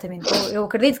 Exatamente, eu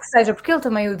acredito que seja, porque ele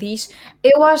também o diz.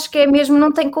 Eu acho que é mesmo,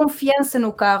 não tem confiança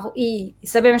no carro e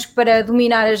sabemos que para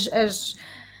dominar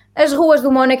as ruas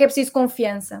do Mónaco é preciso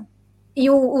confiança. E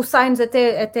o Sainz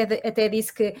até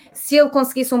disse que se ele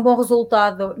conseguisse um bom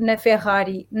resultado na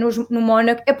Ferrari, no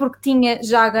Mónaco, é porque tinha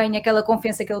já ganho aquela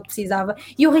confiança que ele precisava.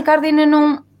 E o Ricciardo ainda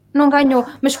não ganhou.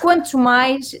 Mas quantos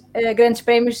mais grandes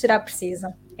prémios será preciso?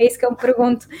 É isso que eu me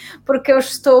pergunto, porque eu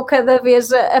estou cada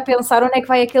vez a pensar onde é que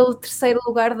vai aquele terceiro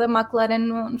lugar da McLaren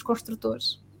nos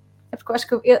construtores. É porque eu acho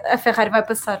que a Ferrari vai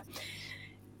passar.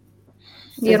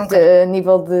 A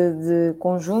nível de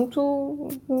conjunto,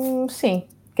 sim.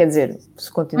 Quer dizer,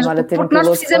 se continuar a ter um piloto...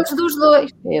 Nós precisamos dos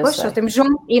dois. Pois, só temos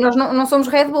um e nós não somos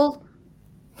Red Bull.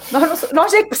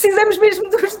 Nós é que precisamos mesmo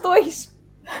dos dois.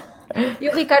 E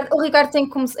o Ricardo tem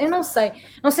que começar... Eu não sei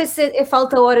se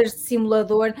falta horas de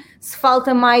simulador, se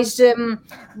falta mais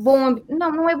bom...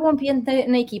 Não é bom ambiente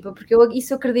na equipa, porque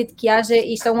isso eu acredito que haja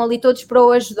e estão ali todos para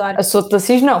o ajudar. A Soto da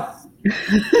Assis não.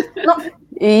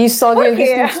 E isso alguém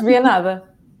disse que não percebia nada.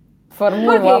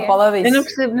 Fórmula 1, a falar disso. Eu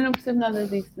não percebo nada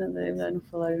disso, não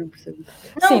falar, eu não percebo.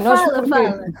 Não, sim,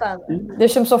 fala.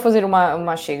 Deixa-me só fazer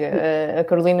uma chega. A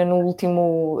Carolina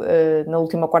na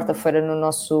última quarta-feira no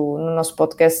nosso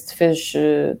podcast fez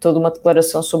toda uma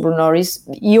declaração sobre o Norris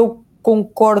e eu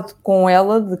concordo com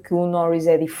ela de que o Norris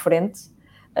é diferente,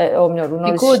 ou melhor, o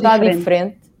Norris Ficou está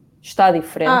diferente.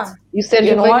 diferente. E o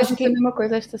Sérgio Eu não Veiga acho disse que- a mesma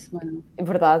coisa esta semana. É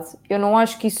verdade. Eu não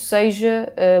acho que isso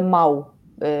seja mau.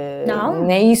 Não.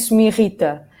 Nem isso me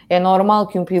irrita. É normal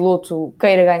que um piloto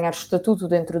queira ganhar estatuto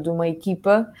dentro de uma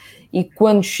equipa e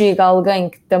quando chega alguém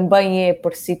que também é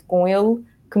parecido com ele,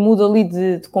 que muda ali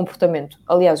de comportamento.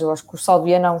 Aliás, eu acho que o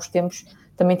Salviano há uns tempos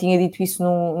também tinha dito isso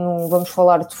num Vamos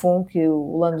Falar de Fundo, que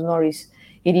o Lando Norris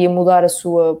iria mudar a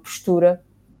sua postura.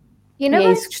 E E ainda é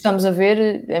bem. isso que estamos a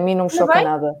ver, a mim não me Ainda choca bem.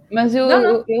 nada. Mas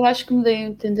Não. eu acho que me dei a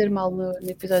entender mal no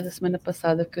episódio da semana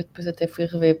passada, porque eu depois até fui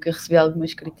rever, porque eu recebi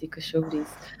algumas críticas sobre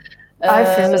isso. Ai,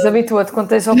 filho, mas habitua-te, quando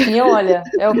tens opinião, olha,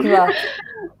 é o que dá.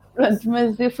 Pronto,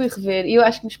 mas eu fui rever e eu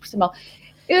acho que me expressei mal.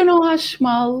 Eu não acho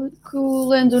mal que o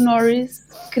Lando Norris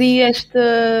crie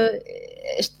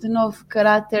este novo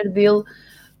caráter dele,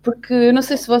 porque eu não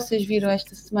sei se vocês viram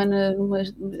esta semana, não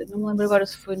me lembro agora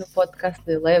se foi no podcast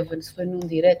da Eleven, se foi num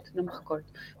direto, não me recordo,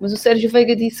 mas o Sérgio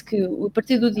Veiga disse que a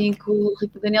partir do dia em que o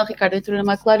Daniel Ricciardo entrou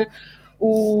na McLaren,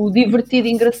 o divertido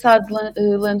e engraçado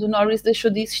Lando Norris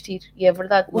deixou de existir, e é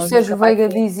verdade. O Sérgio Veiga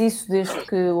diz isso desde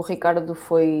que o Ricardo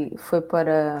foi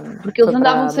para... Porque eles foi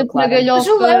andavam para a sempre na McLaren. Mas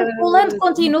galhofa. o Lando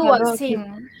continua no assim.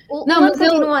 paddock. O Não, Lando mas ele-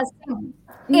 continua assim.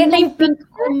 Nem Nem tanto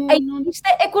como... Em pista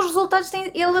é que os resultados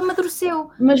ele amadureceu.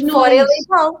 Mas não Fora é ele é isso.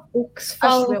 igual. O que se Acho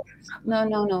fala...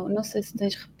 eu. Não sei se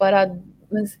tens reparado,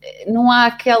 mas não há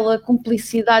aquela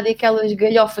cumplicidade e aquelas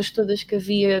galhofas todas que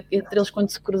havia entre eles quando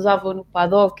se cruzavam no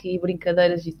paddock e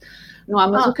brincadeiras e não há,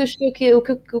 mas o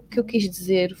que eu quis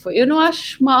dizer foi, eu não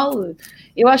acho mal,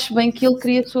 eu acho bem que ele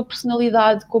cria a sua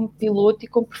personalidade como piloto e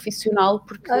como profissional,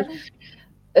 porque Claro.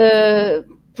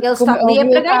 porque Ele está ali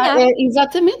para ganhar.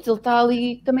 Exatamente, ele está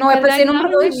ali também Não é para para ser ganhar.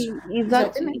 número 2.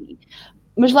 Exatamente.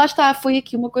 Mas lá está, foi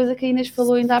aqui uma coisa que a Inês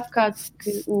falou ainda há bocado,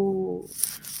 que o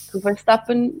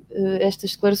Verstappen,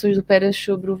 estas declarações do Pérez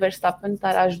sobre o Verstappen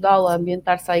estar a ajudá-lo a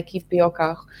ambientar-se à equipa e ao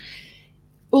carro.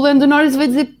 O Lando Norris vai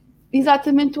dizer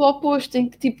exatamente o oposto, em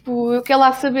que tipo, eu quero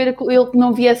lá saber ele que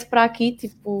não viesse para aqui,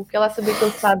 tipo, quero lá saber que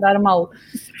ele está a dar mal.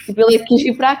 Tipo, ele é que quis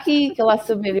vir para aqui, quero lá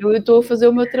saber, eu estou a fazer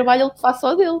o meu trabalho, ele que faça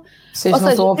o dele. Vocês Ou não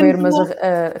seja, estão a é ver, muito mas bom.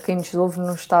 quem nos ouve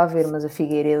não está a ver, mas a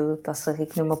Figueiredo está-se a rir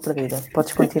que nem uma perdida.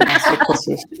 Podes continuar, sei que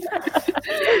vocês.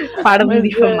 Para de me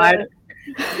difamar.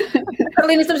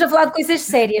 Carolina, estamos a falar de coisas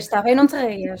sérias, está bem? Não te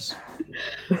reias.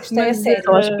 Isto é sério.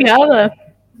 Só as piadas.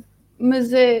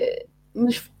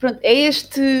 Mas pronto, é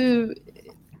este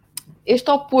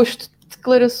oposto de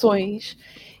declarações,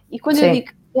 e quando eu Sim.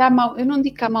 digo que há mau, eu não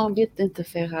digo que há mau ambiente dentro da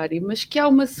Ferrari, mas que há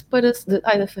uma separação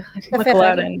da Ferrari.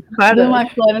 McLaren. Da Para.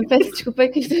 McLaren, peço desculpa, é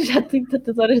que isto eu já tenho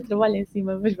tantas horas de trabalho em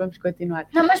cima, mas vamos continuar.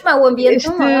 Não, mas mau ambiente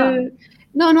não há.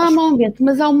 Não há mau ambiente,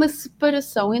 mas há uma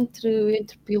separação entre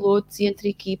pilotos e entre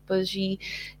equipas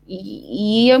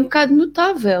e é um bocado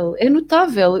notável, é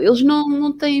notável. Eles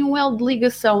não têm um elo de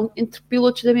ligação entre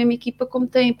pilotos da mesma equipa, como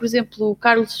tem, por exemplo, o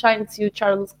Carlos Sainz e o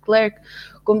Charles Leclerc,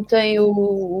 como tem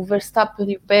o Verstappen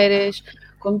e o Pérez,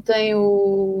 como tem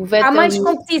o Vettel. Há mais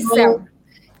competição.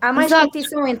 Há mais Exato.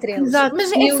 competição entre eles. Exato.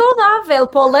 Mas é saudável.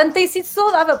 Para o Lando tem sido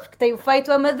saudável, porque tem o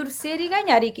feito amadurecer e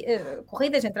ganhar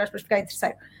corridas, entre aspas, ficar em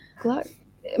terceiro. Claro.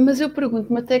 Mas eu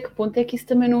pergunto-me até que ponto é que isso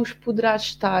também não os poderá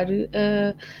estar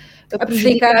a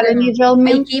prejudicar a nível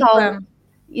mental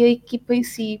e a equipa em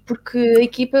si, porque a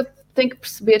equipa tem que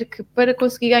perceber que para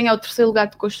conseguir ganhar o terceiro lugar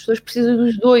de construtores precisa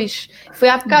dos dois. Foi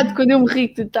há bocado quando eu me ri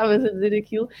que tu estavas a dizer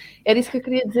aquilo, era isso que eu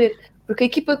queria dizer, porque a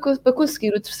equipa para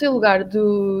conseguir o terceiro lugar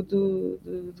do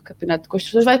campeonato de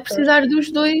construtores vai precisar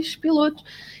dos dois pilotos.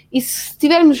 E se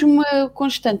tivermos uma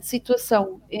constante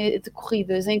situação de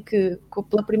corridas em que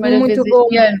pela primeira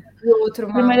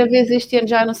vez este ano,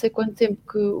 já há não sei quanto tempo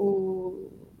que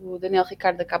o Daniel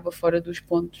Ricciardo acaba fora dos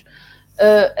pontos,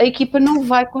 a equipa não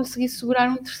vai conseguir segurar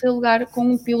um terceiro lugar com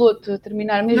um piloto a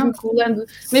terminar, mesmo que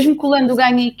o Lando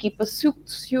ganhe a equipa, se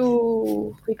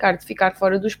o Ricciardo ficar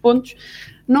fora dos pontos,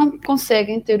 não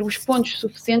conseguem ter os pontos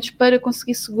suficientes para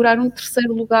conseguir segurar um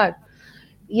terceiro lugar.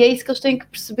 E é isso que eles têm que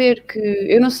perceber, que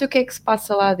eu não sei o que é que se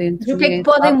passa lá dentro. E o que é que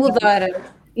podem mudar?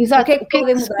 Exato, o que é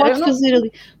que se pode fazer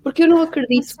ali? Porque eu não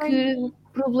acredito que o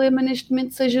problema neste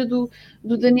momento seja do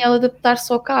Daniel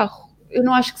adaptar-se ao carro. Eu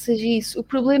não acho que seja isso. O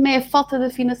problema é a falta de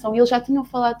afinação. Eles já tinham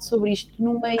falado sobre isto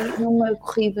numa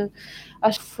corrida,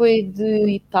 acho que foi de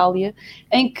Itália,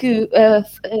 em que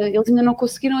eles ainda não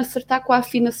conseguiram acertar com a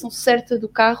afinação certa do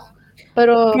carro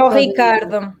para o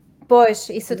Ricardo. Pois,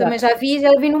 isso eu também já vi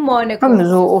no Mónaco.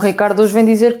 Mas o Ricardo hoje vem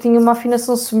dizer que tinha uma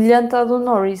afinação semelhante à do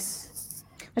Norris.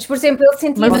 Mas, por exemplo, ele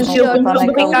sentia... Mas o estilo de condução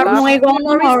do Ricardo não é igual ao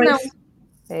do Norris.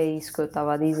 É isso que eu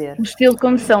estava a dizer. O estilo de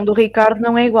condução do Ricardo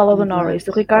não é igual ao do Norris.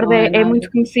 O Ricardo é muito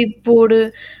conhecido por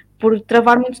por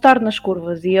travar muito tarde nas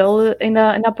curvas, e ele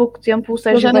ainda há pouco tempo, o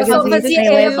Sérgio Ele só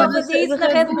fazia isso na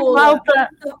Red Bull.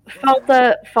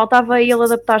 Faltava ele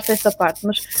adaptar-se a essa parte,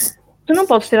 mas tu não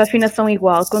podes ter a afinação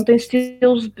igual quando tens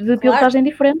estilos de pilotagem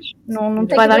diferentes, não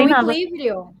te vai dar em nada.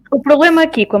 O problema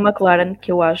aqui com a McLaren,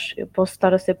 que eu acho, eu posso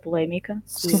estar a ser polémica.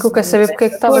 Sim, que eu quero saber porque é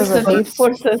que estavas a rir.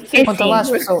 Força, sim. Conta lá às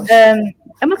pessoas.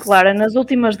 A McLaren, nas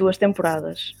últimas 2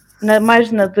 temporadas, mais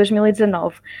na de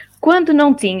 2019, quando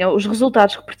não tinha os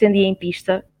resultados que pretendia em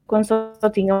pista, quando só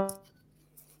tinha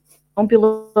um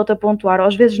piloto a pontuar, ou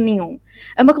às vezes nenhum,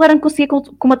 a McLaren conseguia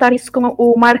comatar isso com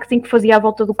o marketing que fazia à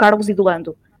volta do Carlos e do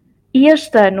Lando. E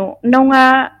este ano não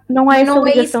há essa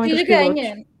ligação entre os pilotos.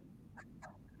 Ganha.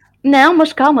 Não,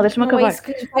 mas calma, deixa-me acabar. Não é isso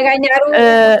que vai ganhar o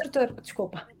construtor,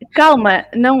 desculpa. Calma,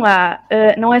 não há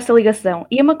essa ligação.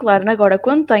 E a McLaren agora,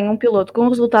 quando tem um piloto com um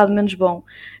resultado menos bom,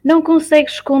 não consegue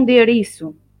esconder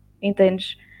isso,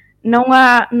 entendes? Não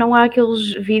há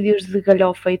aqueles vídeos de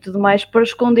galhofa e tudo mais para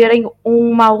esconderem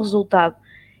um mau resultado.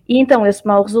 E então esse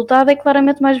mau resultado é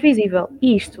claramente mais visível.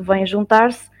 E isto vem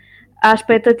juntar-se à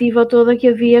expectativa toda que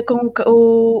havia com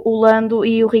o Lando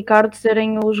e o Ricardo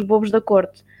serem os bobos da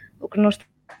corte. O que não está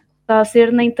a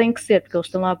ser, nem tem que ser, porque eles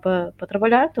estão lá para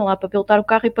trabalhar, estão lá para pilotar o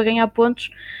carro e para ganhar pontos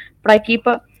para a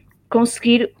equipa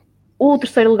conseguir o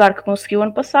 3º lugar que conseguiu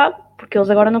ano passado, porque eles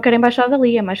agora não querem baixar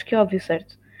dali, é mais que óbvio,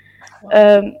 certo?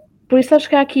 Por isso acho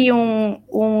que há aqui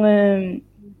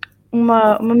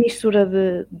uma mistura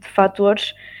de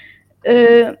fatores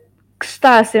que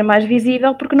está a ser mais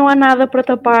visível, porque não há nada para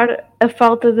tapar a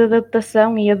falta de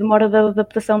adaptação e a demora da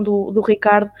adaptação do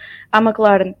Ricardo à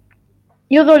McLaren.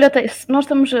 Eu dou-lhe até, nós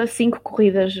estamos a 5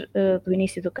 corridas do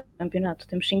início do campeonato,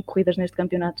 temos 5 corridas neste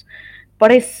campeonato.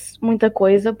 Parece muita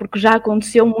coisa, porque já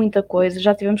aconteceu muita coisa,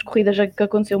 já tivemos corridas que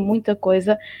aconteceu muita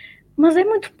coisa, mas é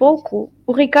muito pouco.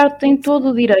 O Ricardo tem todo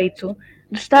o direito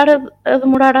de estar a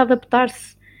demorar a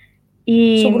adaptar-se.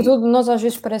 E... Sobretudo, nós às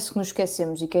vezes parece que nos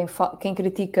esquecemos, e quem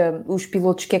critica os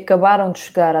pilotos que acabaram de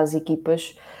chegar às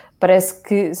equipas, parece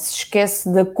que se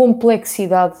esquece da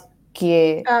complexidade que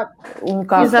é um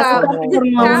carro. Exato,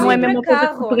 não é a mesma coisa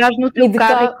que pegares no teu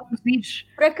carro e conduzires.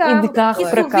 E de carro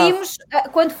para carro. Vimos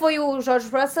quando foi o George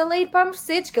Russell a ir para a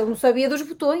Mercedes, que ele não sabia dos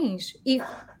botões,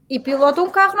 e pilota um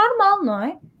carro normal, não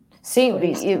é? Sim,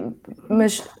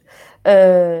 mas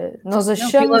nós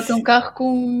achamos... Não, pilota um carro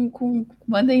com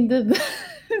comando ainda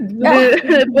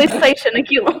de PlayStation,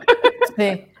 aquilo.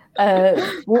 Sim.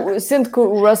 Sendo que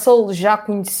o Russell já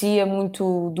conhecia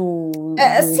muito do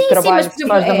trabalho que se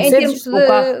faz da Mercedes, em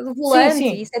termos de volante,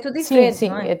 sim. isso é tudo diferente. Sim,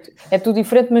 não é? É tudo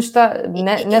diferente, mas está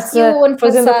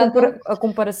fazendo a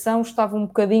comparação, estava um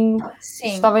bocadinho,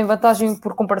 estava em vantagem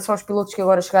por comparação aos pilotos que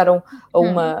agora chegaram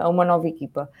a uma nova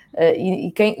equipa.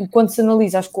 E quando se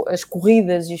analisa as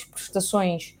corridas e as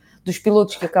prestações dos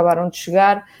pilotos que acabaram de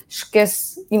chegar,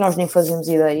 esquece, e nós nem fazemos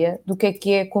ideia, do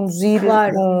que é conduzir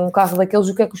um carro daqueles,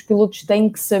 o que é que os pilotos têm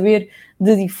que saber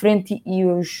de diferente e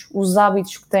os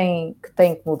hábitos que têm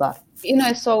que mudar. E não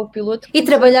é só o piloto que tem que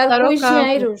trabalhar com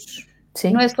engenheiros.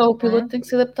 Sim. Não é só o piloto que tem que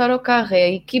se adaptar ao carro, é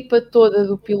a equipa toda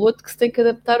do piloto que se tem que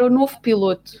adaptar ao novo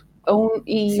piloto.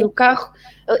 O carro,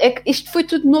 isto foi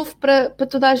tudo novo para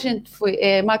toda a gente.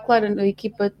 A McLaren, a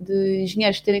equipa de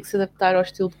engenheiros terem que se adaptar ao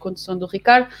estilo de condução do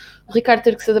Ricardo, o Ricardo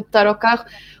ter que se adaptar ao carro,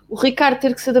 o Ricardo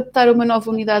ter que se adaptar a uma nova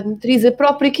unidade motriz, a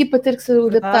própria equipa ter que se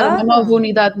adaptar a uma nova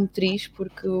unidade motriz,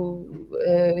 porque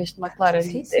este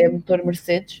McLaren é motor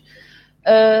Mercedes.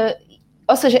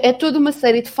 Ou seja, é toda uma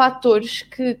série de fatores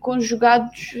que,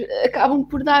 conjugados, acabam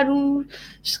por dar uns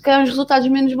resultados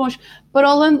menos bons.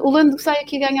 Para o Lando sai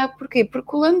aqui a ganhar, porquê?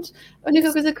 Porque o Lando, a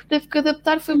única coisa que teve que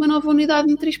adaptar foi uma nova unidade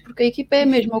motriz, porque a equipa é a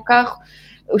mesma, o carro,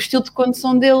 o estilo de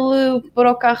condução dele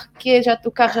para o carro que é,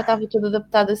 o carro já estava todo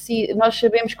adaptado assim. Nós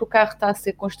sabemos que o carro está a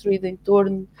ser construído em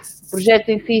torno, o projeto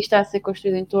em si está a ser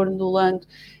construído em torno do Lando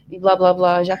e blá blá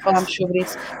blá, já falámos sobre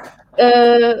isso.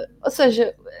 Ou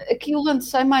seja, aqui o Lando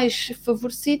sai mais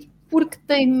favorecido porque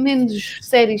tem menos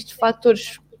séries de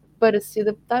fatores para se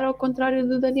adaptar, ao contrário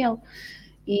do Daniel.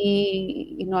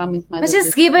 E não há muito mais. Mas a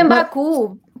seguir em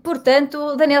Baku, portanto,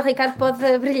 o Daniel Ricciardo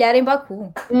pode brilhar em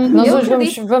Baku. Nós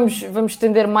hoje vamos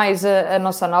estender mais a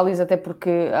nossa análise, até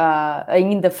porque há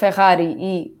ainda Ferrari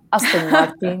e Aston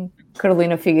Martin.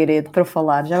 Carolina Figueiredo para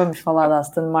falar, já vamos falar da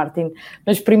Aston Martin,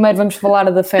 mas primeiro vamos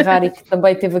falar da Ferrari, que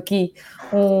também teve aqui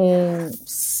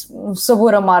um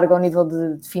sabor amargo ao nível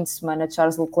de fim de semana.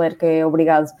 Charles Leclerc é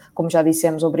obrigado, como já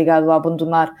dissemos, obrigado a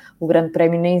abandonar o Grande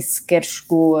Prémio, nem sequer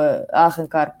chegou a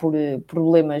arrancar por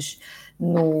problemas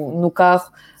no carro,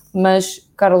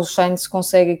 mas Carlos Sainz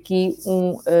consegue aqui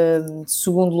um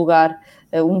segundo lugar,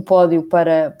 um pódio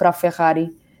para a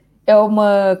Ferrari. É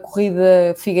uma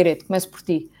corrida, Figueiredo, começo por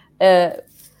ti.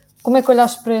 Como é que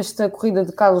olhaste para esta corrida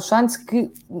de Carlos Sainz,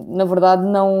 que na verdade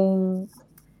não...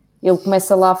 Ele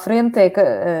começa lá à frente,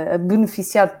 é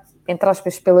beneficiado, entre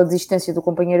aspas, pela desistência do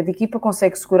companheiro de equipa,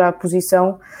 consegue segurar a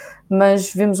posição,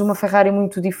 mas vemos uma Ferrari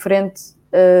muito diferente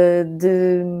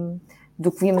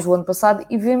do que vimos o ano passado,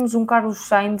 e vemos um Carlos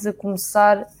Sainz a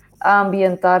começar a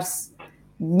ambientar-se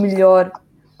melhor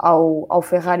ao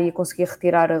Ferrari e a conseguir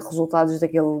retirar resultados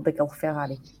daquele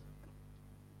Ferrari.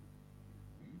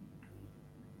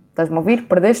 Estás-me a ouvir?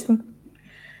 Perdeste-me?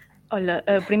 Olha,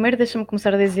 primeiro deixa-me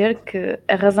começar a dizer que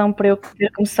a razão para eu ter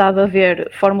começado a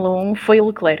ver Fórmula 1 foi o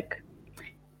Leclerc.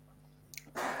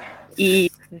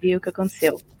 E vi o que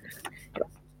aconteceu.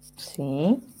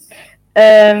 Sim.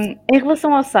 Em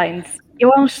relação ao Sainz,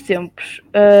 eu há uns tempos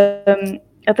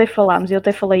até falámos, eu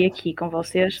até falei aqui com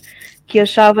vocês, que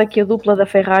achava que a dupla da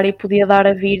Ferrari podia dar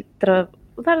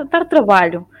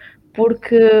trabalho,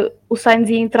 porque o Sainz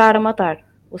ia entrar a matar.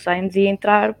 O Sainz ia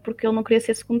entrar porque ele não queria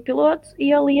ser segundo piloto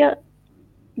e ele ia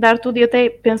dar tudo, e até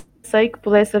pensei que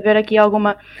pudesse haver aqui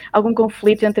algum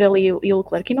conflito entre ele e o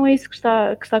Leclerc, e não é isso que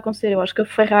está a acontecer. Eu acho que a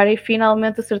Ferrari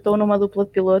finalmente acertou numa dupla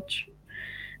de pilotos.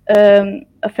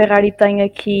 A Ferrari tem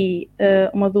aqui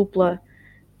uma dupla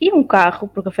e um carro,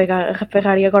 porque a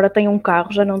Ferrari agora tem um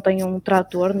carro, já não tem um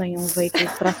trator, nem um veículo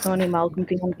de tração animal como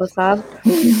tinha no passado.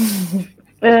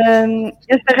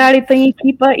 A Ferrari tem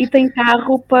equipa e tem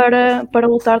carro para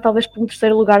lutar talvez por um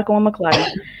terceiro lugar com a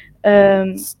McLaren.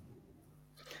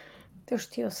 Deus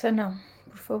te ouça, não,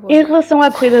 por favor. Em relação à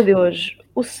corrida de hoje,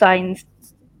 o Sainz,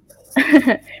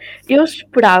 eu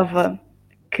esperava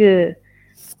que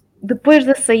depois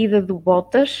da saída do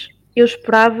Bottas, eu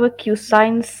esperava que o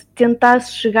Sainz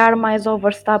tentasse chegar mais ao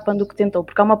Verstappen do que tentou,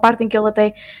 porque há uma parte em que ele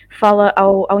até fala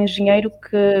ao engenheiro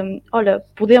que, olha,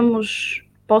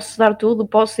 posso dar tudo,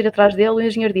 posso ir atrás dele, o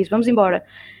engenheiro diz, vamos embora.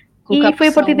 E foi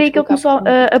a partir daí que ele começou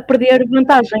a perder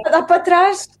vantagem. A dar para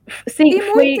trás? Sim,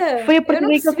 foi a partir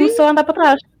daí que ele começou a andar para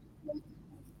trás.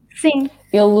 Sim,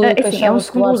 é um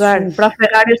segundo lugar. Para a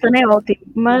Ferrari este ano é ótimo,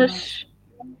 mas...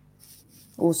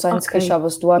 O Sainz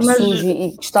queixava-se do ar sujo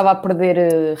e que estava a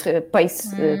perder pace.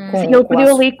 Sim,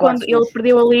 ele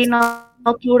perdeu ali na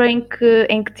altura em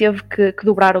que teve que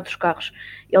dobrar outros carros.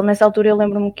 Ele, nessa altura, eu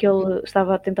lembro-me que ele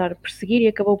estava a tentar perseguir e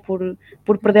acabou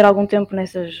por perder algum tempo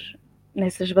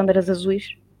nessas bandeiras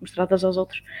azuis mostradas aos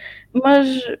outros.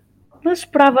 Mas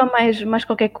esperava mais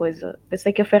qualquer coisa.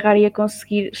 Pensei que a Ferrari ia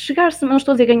conseguir chegar-se, não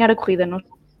estou a dizer ganhar a corrida, não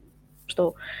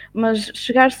estou, mas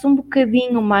chegar-se um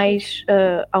bocadinho mais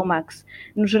ao Max.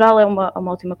 No geral é uma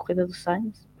ótima corrida do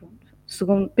Sainz.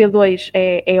 Segundo P2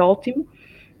 é ótimo,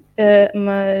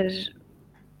 mas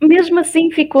mesmo assim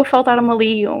ficou a faltar-me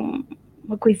ali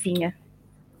uma coisinha.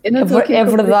 É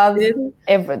verdade,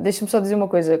 deixa-me só dizer uma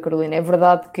coisa, Carolina, é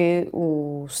verdade que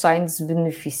o Sainz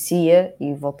beneficia,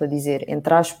 e volto a dizer,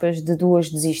 entre aspas, de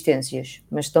 2 desistências,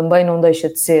 mas também não deixa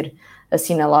de ser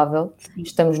assinalável.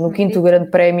 Estamos no 5º Grande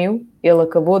Prémio, ele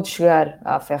acabou de chegar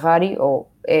à Ferrari,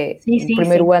 ou o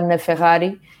primeiro ano na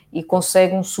Ferrari, e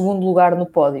consegue um 2º lugar no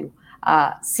pódio.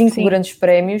 Há 5 grandes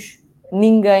prémios,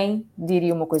 ninguém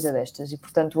diria uma coisa destas, e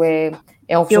portanto é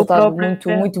um resultado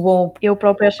muito bom. Eu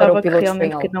próprio achava que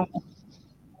realmente que não.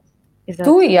 Exato.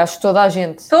 Tu e acho toda a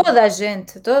gente. Toda a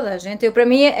gente. Para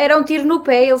mim era um tiro no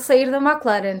pé ele sair da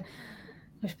McLaren.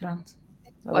 Mas pronto.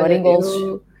 Agora engoles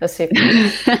a seco.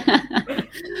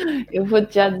 Eu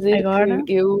vou-te já dizer agora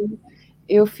que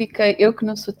eu fiquei, eu que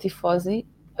não sou tifosi.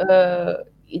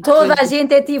 Toda a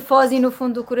gente é tifosi no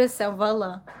fundo do coração, vá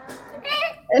lá.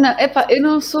 Não, eu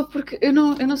não sou porque eu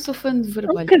não sou fã de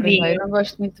vermelho. Eu não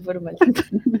gosto muito de vermelho.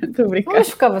 Estou a brincar. Mas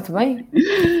ficava-te bem.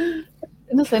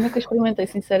 Não sei, nunca experimentei,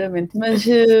 sinceramente, mas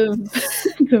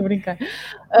estou a brincar.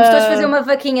 Vamos todos fazer uma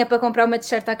vaquinha para comprar uma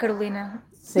t-shirt à Carolina.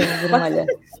 Sim, vermelha.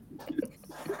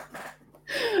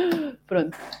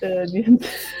 Pronto,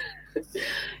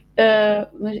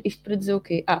 mas isto para dizer o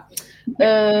quê?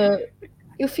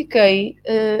 Eu fiquei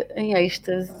em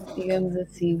êxtase, digamos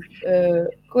assim,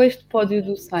 com este pódio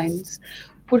do Sainz,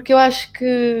 porque eu acho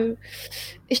que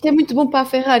isto é muito bom para a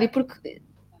Ferrari, porque,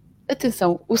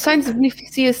 atenção, o Sainz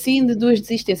beneficia sim de 2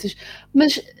 desistências,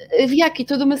 mas havia aqui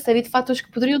toda uma série de fatores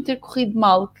que poderiam ter corrido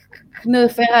mal, que na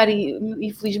Ferrari,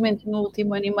 infelizmente, no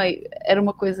último ano e meio, era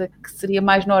uma coisa que seria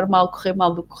mais normal correr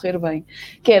mal do que correr bem,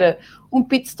 que era um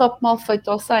pit stop mal feito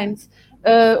ao Sainz,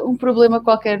 um problema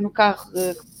qualquer no carro,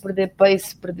 perder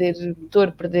pace, perder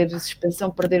motor, perder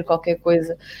suspensão, perder qualquer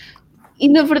coisa. E,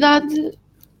 na verdade,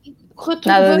 correu tudo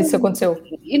nada bem. Disso aconteceu.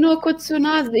 E não aconteceu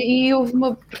nada. E houve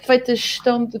uma perfeita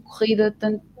gestão de corrida,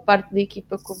 tanto parte da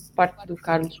equipa como parte do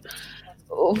Carlos.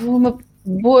 Houve uma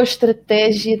boa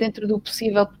estratégia dentro do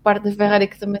possível por parte da Ferrari,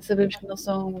 que também sabemos que não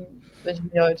são das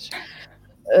melhores.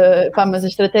 Mas a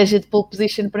estratégia de pole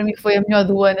position para mim foi a melhor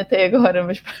do ano até agora,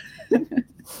 mas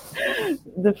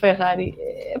da Ferrari.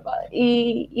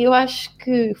 E eu acho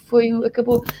que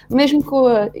acabou, mesmo com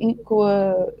a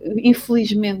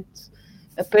infelizmente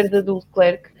a perda do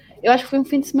Leclerc, eu acho que foi um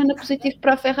fim de semana positivo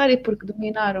para a Ferrari, porque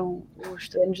dominaram os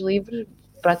treinos livres,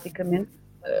 praticamente,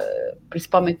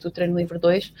 principalmente o treino livre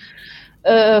 2.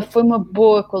 Foi uma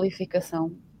boa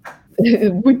qualificação,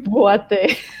 muito boa até,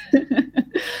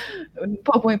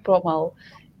 para o bom e para o mal.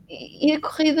 E a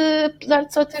corrida, apesar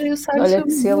de só terem o Sainz... Olha,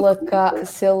 que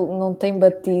se ele não tem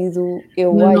batido,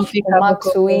 eu acho que o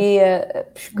Max o ia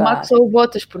buscar. O Max ou o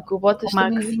Bottas, porque o Bottas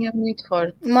também vinha muito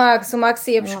forte. O Max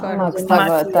ia buscar. O Max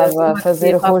estava a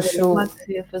fazer roxo. O Max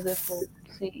ia fazer fogo.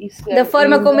 Da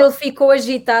forma como ele ficou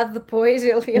agitado depois,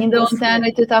 ele ia ainda ontem à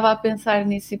noite eu estava a pensar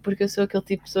nisso, porque eu sou aquele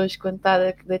tipo de pessoas que quando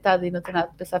está deitada e não tem nada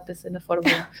de pensar na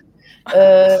Fórmula 1.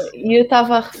 E eu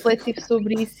estava a refletir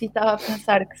sobre isso e estava a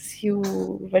pensar que se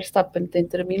o Verstappen tem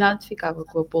terminado, ficava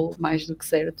com a pole mais do que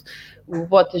certo. O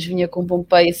Bottas vinha com bom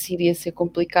pace, iria ser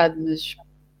complicado, mas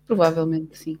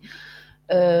provavelmente sim.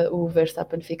 O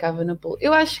Verstappen ficava na pole.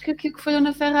 Eu acho que aquilo que falhou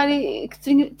na Ferrari,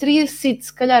 que teria sido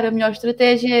se calhar a melhor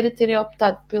estratégia, era terem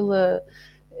optado pela,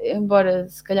 embora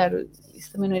se calhar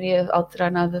isso também não iria alterar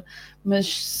nada,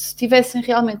 mas se tivessem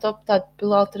realmente optado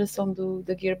pela alteração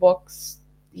da gearbox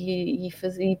e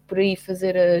por aí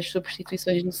fazer as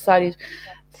substituições necessárias,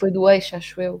 foi do eixo,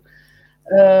 acho eu,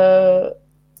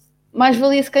 mais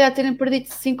valia se calhar terem perdido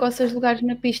 5 ou 6 lugares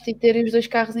na pista e terem os 2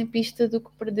 carros em pista do que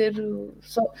perder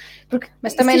só.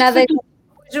 Mas também nada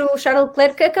o Charles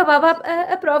Leclerc acabava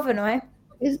a prova, não é?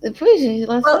 Pois,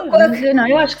 lá está. Não,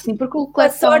 eu acho que sim, porque o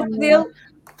Leclerc a sorte dele.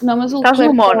 Não, mas o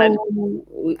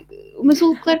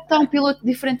Leclerc está um piloto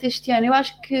diferente este ano. Eu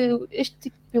acho que este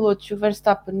tipo de pilotos, o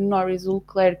Verstappen, o Norris, o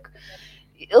Leclerc,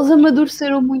 eles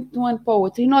amadureceram muito de um ano para o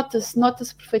outro e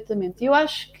nota-se perfeitamente. Eu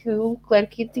acho que o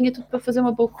Leclerc tinha tudo para fazer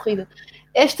uma boa corrida.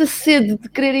 Esta sede de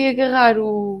quererem agarrar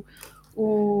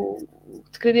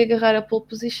a pole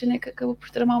position é que acabou por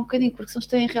tramar um bocadinho, porque se eles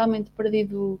têm realmente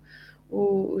perdido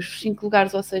os 5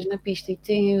 lugares ou 6 na pista e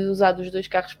têm usado os 2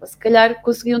 carros, para se calhar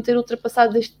conseguiam ter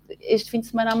ultrapassado este fim de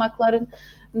semana a McLaren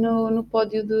no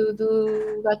pódio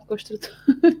do gato construtor.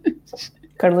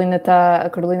 A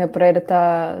Carolina Pereira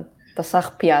está-se a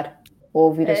arrepiar ao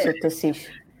ouvir a sua Tassis.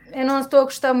 Eu não estou a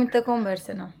gostar muito da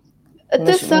conversa, não.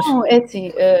 Atenção, é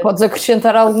assim. Podes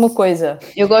acrescentar alguma coisa.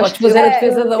 Podes fazer a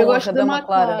defesa da honra da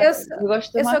McLaren.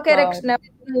 Eu só quero acrescentar,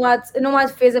 não há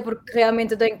defesa, porque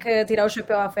realmente eu tenho que tirar o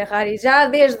chapéu à Ferrari. Já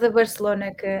desde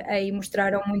Barcelona, que aí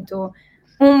mostraram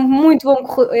um muito bom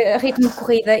ritmo de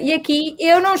corrida. E aqui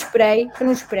eu não esperei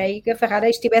que a Ferrari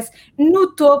estivesse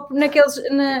no topo na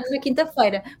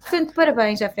quinta-feira. Portanto,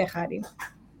 parabéns à Ferrari.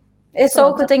 É só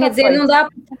o que eu tenho a dizer, não dá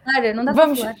para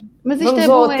falar. Mas isto é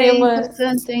bom,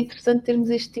 é interessante termos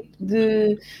este tipo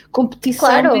de competição,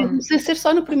 claro. Não sei ser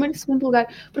só no primeiro e segundo lugar,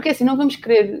 porque assim não vamos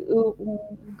querer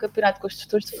um campeonato de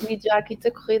construtores definido já à quinta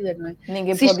corrida, não é?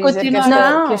 Ninguém pode dizer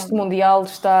que este Mundial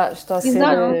está a ser...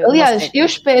 Aliás, eu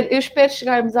espero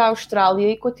chegarmos à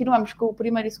Austrália e continuarmos com o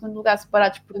primeiro e segundo lugar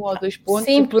separados por 1 ou 2 pontos.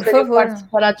 Sim, por favor.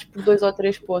 Separados por 2 ou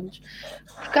 3 pontos,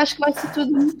 porque acho que vai ser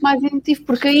tudo muito mais emotivo,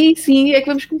 porque aí sim é que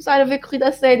vamos começar a ver corrida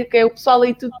a sério, que é o pessoal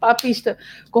aí tudo para a pista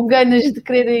com ganas de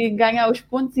quererem ganhar os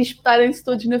pontos e espetarem-se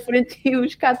todos na frente e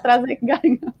os cá atrás é que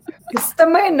ganham. Isso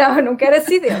também não quero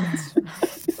acidentes.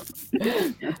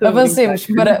 Avancemos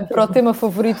para o tema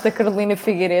favorito da Carolina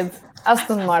Figueiredo,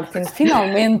 Aston Martin.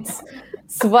 Finalmente,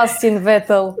 Sebastian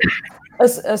Vettel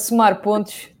a somar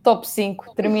pontos, top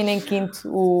 5, termina em quinto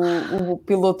o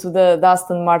piloto da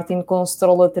Aston Martin, com o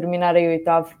Stroll a terminar em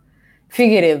oitavo.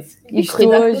 Figueiredo,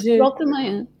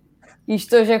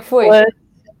 isto hoje é que foi?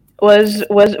 Hoje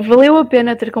valeu a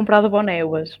pena ter comprado o boné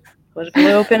hoje.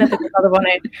 Valeu a pena ter comprado o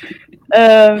boné.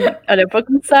 Olha, para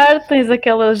começar, tens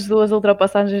aquelas 2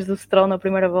 ultrapassagens do Stroll na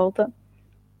primeira volta.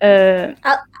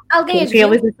 Alguém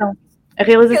a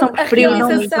realização preferiu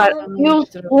não mostrar.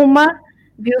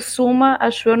 Viu-se uma,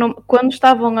 acho eu, quando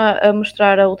estavam a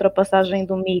mostrar a ultrapassagem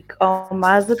do Mick ao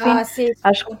Mazepin,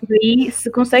 acho que daí se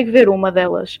consegue ver uma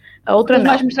delas. A outra não. O que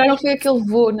mais mostraram foi aquele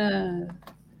voo na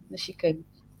chicane.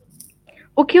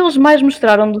 O que eles mais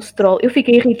mostraram do Stroll, eu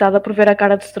fiquei irritada por ver a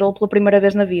cara de Stroll pela primeira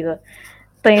vez na vida.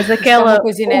 Tens aquela... Isto é uma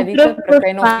coisa inédita, para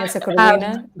quem não conhece a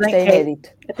Carolina, isto é inédito.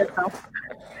 Atenção.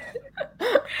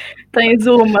 Tens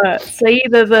uma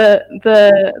saída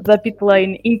da pit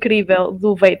lane incrível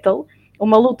do Vettel,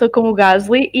 uma luta com o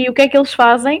Gasly, e o que é que eles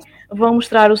fazem? Vão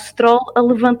mostrar o Stroll a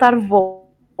levantar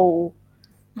voo.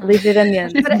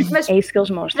 ligeiramente. Mas É isso que eles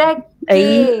mostram. para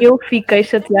Aí quê? eu fiquei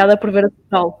chateada por ver o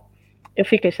Stroll. Eu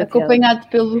fiquei chateada. Acompanhado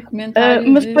pelo documentário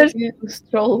mas depois... que o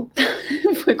Stroll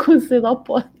foi com cedo ao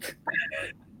pote.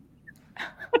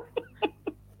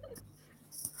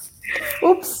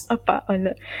 Ups! Opa,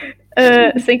 olha,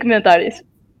 sem comentários.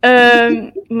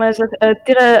 Mas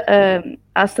ter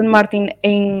a Aston Martin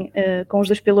com os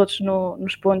dois pilotos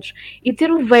nos pontos e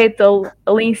ter o Vettel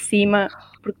ali em cima,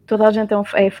 porque toda a gente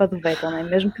é fã do Vettel, não é?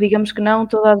 Mesmo que digamos que não,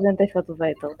 toda a gente é fã do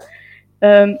Vettel.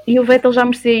 E o Vettel já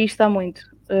merecia isto há muito.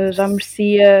 Já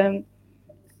merecia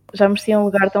um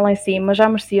lugar tão lá em cima, já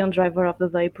merecia um Driver of the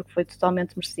Day, porque foi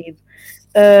totalmente merecido.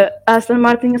 A Aston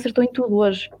Martin acertou em tudo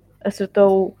hoje.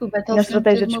 Acertou na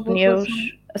estratégia dos pneus,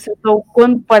 acertou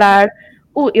quando parar.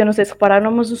 Eu não sei se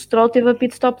repararam, mas o Stroll teve a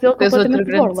pit stop dele completamente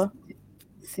de borla.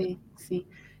 Sim.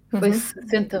 Foi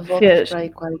 60 voltas para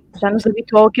aí, quase. Já nos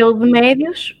habituou aquele de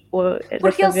médios.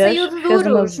 Porque ele saiu de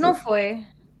duros, não foi?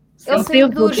 Ele saiu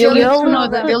de duros. Ele e o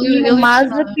Tsunoda. Ele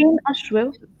Mazepin, acho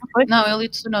eu. Não, ele e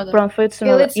o Tsunoda. Pronto, foi o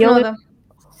Tsunoda.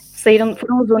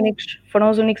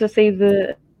 Foram os únicos a sair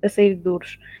de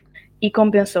duros. E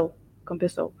compensou.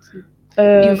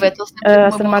 E o Vettel a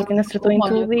Aston Martin acertou em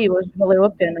tudo e hoje valeu a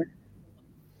pena.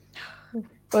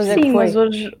 Sim, mas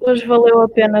hoje valeu a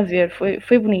pena ver.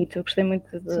 Foi bonito, eu gostei muito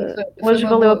hoje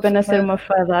valeu a pena ser uma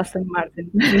fã da Aston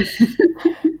Martin.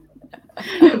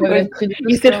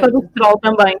 E ser fã do Stroll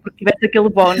também, porque tivesse aquele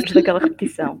bónus daquela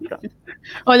repetição. Pronto.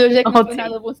 Olha, hoje é que não foi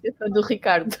nada bom ser fã do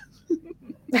Ricardo.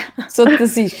 Sou de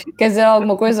Assis. Quer dizer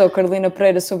alguma coisa, ou Carolina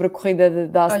Pereira, sobre a corrida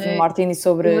da Aston Martin e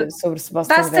sobre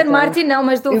Sebastian Vettel? Da Aston Martin não,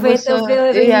 mas do Vettel.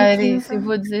 Eu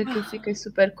vou dizer que eu fiquei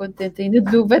super contente ainda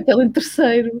de ver o Vettel em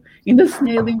terceiro, ainda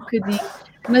sonhei ali um bocadinho.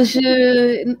 Mas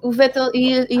o Vettel,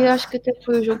 e acho que até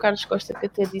foi o João Carlos Costa que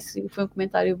até disse, foi um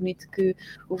comentário bonito, que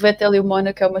o Vettel e o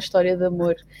Mónaco é uma história de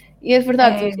amor. E é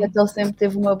verdade, o Vettel sempre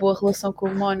teve uma boa relação com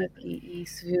o Mónaco e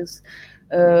isso viu-se.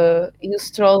 E o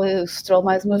Stroll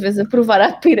mais uma vez a provar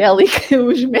à Pirelli que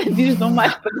os médios dão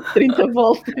mais para 30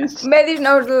 voltas. Médios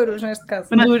não, os duros neste caso.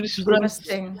 Duros,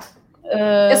 sim.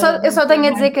 Eu só tenho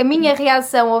a dizer que a minha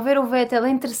reação ao ver o Vettel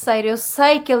em terceiro, eu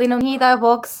sei que ele não tinha ido à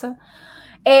boxe,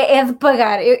 é de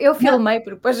pagar. Eu filmei,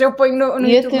 porque depois eu ponho no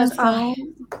YouTube.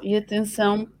 E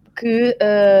atenção que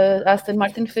a Aston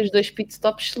Martin fez 2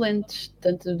 pitstops excelentes,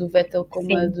 tanto do Vettel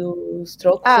como a do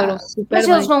Stroll, que foram super mas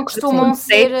bem. eles não costumam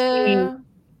ser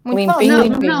muito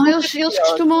limpinho. Não, eles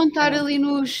costumam estar ali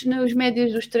nos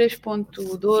médios dos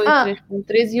 3.2,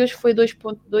 3.3 e hoje foi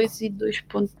 2.2 e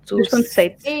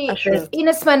 2.7. E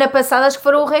na semana passada acho que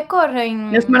foram o recorde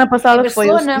na semana passada foi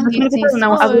há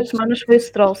 2 semanas foi o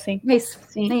Stroll, sim.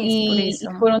 E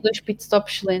foram 2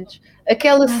 pitstops excelentes.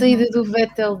 Aquela saída do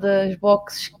Vettel das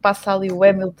boxes que passa ali o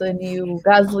Hamilton e o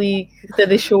Gasly, que até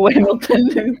deixou o Hamilton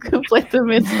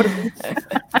completamente perdido.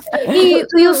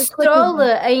 E o Stroll,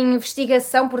 a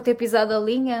investigação por ter pisado a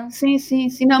linha? Sim.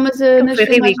 Não, mas nas foi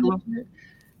ridículo.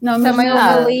 Não, mas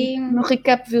ali no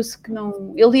recap viu-se que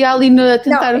não. Ele ia ali a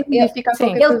tentar verificar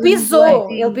qualquer coisa.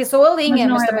 Ele pisou a linha,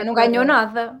 mas também não ganhou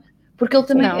nada. Porque ele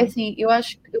também, assim, eu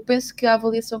penso que a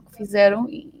avaliação que fizeram,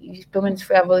 e pelo menos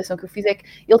foi a avaliação que eu fiz, é que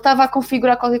ele estava a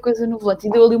configurar qualquer coisa no volante e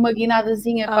deu ali uma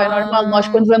guinadazinha, é normal. Nós,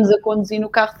 quando vamos a conduzir no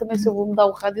carro, também se eu vou mudar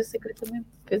o rádio secretamente,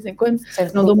 de vez em quando,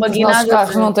 não dou uma guinada. Os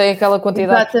carros não têm aquela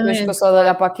quantidade de pessoas só de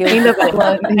olhar para aquilo. Ainda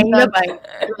bem.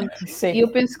 E eu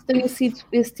penso que tenha sido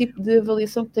esse tipo de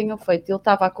avaliação que tenham feito. Ele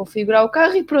estava a configurar o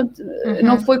carro e pronto,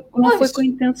 não foi com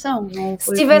intenção.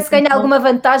 Se tivesse ganho alguma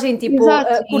vantagem, tipo,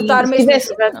 cortar mesmo.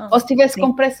 Ou se tivesse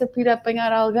com pressa para ir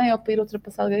apanhar alguém ou para ir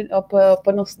ultrapassar alguém, ou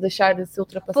para não se deixar de ser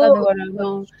ultrapassado, agora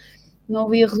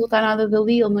não ia resultar nada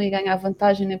dali, ele não ia ganhar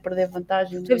vantagem, nem perder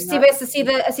vantagem. Se tivesse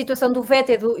sido a situação do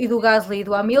Vettel e do Gasly e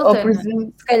do Hamilton,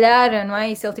 exemplo, se calhar, não é?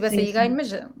 E se ele tivesse aí ganho,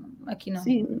 mas aqui não.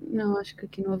 Sim, não, acho que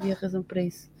aqui não havia razão para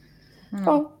isso.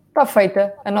 Bom, está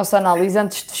feita a nossa análise.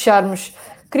 Antes de fecharmos,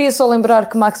 queria só lembrar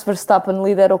que Max Verstappen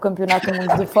lidera o Campeonato do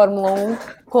Mundo de Fórmula 1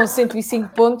 com 105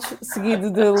 pontos, seguido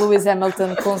de Lewis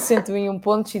Hamilton com 101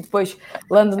 pontos e depois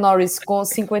Lando Norris com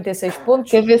 56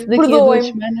 pontos. Quer ver se daqui a 2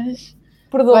 semanas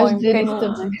perdoem-me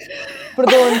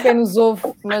quem nos ouve,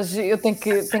 mas eu tenho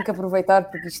que aproveitar,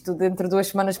 porque isto dentro de 2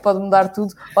 semanas pode mudar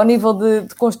tudo. Ao nível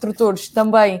de construtores,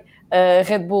 também a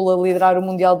Red Bull a liderar o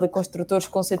Mundial de Construtores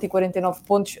com 149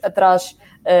 pontos, atrás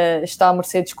está a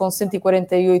Mercedes com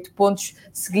 148 pontos,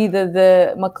 seguida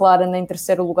da McLaren em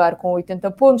terceiro lugar com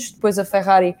 80 pontos, depois a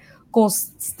Ferrari com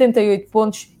 78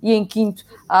 pontos e em quinto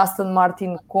a Aston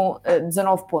Martin com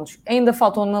 19 pontos. Ainda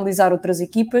faltam analisar outras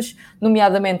equipas,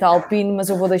 nomeadamente a Alpine, mas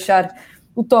eu vou deixar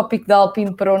o tópico da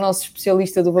Alpine para o nosso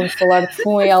especialista do Vamos Falar de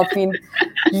F1 e Alpine,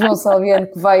 João Salviano,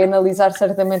 que vai analisar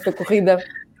certamente a corrida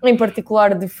em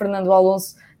particular de Fernando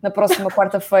Alonso. Na próxima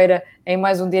quarta-feira, em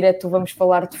mais um direto, vamos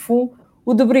falar de FUM.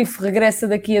 O debrief regressa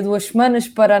daqui a 2 semanas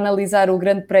para analisar o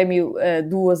Grande Prémio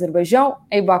do Azerbaijão,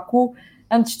 em Baku.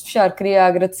 Antes de fechar, queria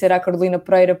agradecer à Carolina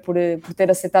Pereira por ter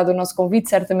aceitado o nosso convite.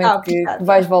 Certamente que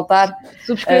vais voltar.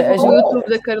 Subscreva o YouTube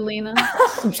da Carolina.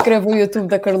 Subscreva o YouTube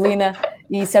da Carolina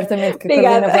e certamente que a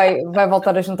Carolina vai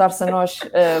voltar a juntar-se a nós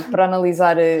para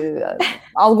analisar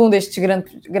algum destes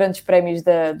grandes prémios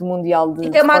do Mundial de E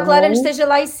que a McLaren 1. esteja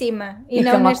lá em cima e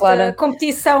não nesta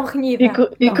competição renhida.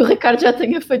 E que o Ricardo já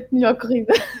tenha feito melhor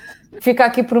corrida. Fica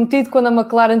aqui prometido, quando a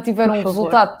McLaren tiver um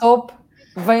resultado top,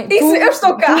 eu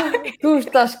estou cá. Tu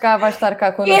estás cá, vais estar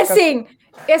cá quando é assim,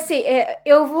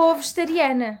 eu vou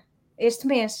vegetariana este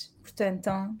mês, portanto,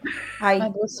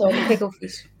 boa sorte. o que é que eu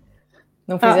fiz?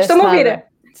 Não fizeste estão-me a ouvir?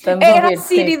 Estamos a Era ouvir, a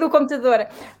Siri sim. do computador.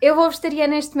 Eu vou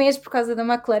vegetariana este mês por causa da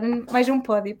McLaren, mais um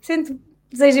pódio. Portanto,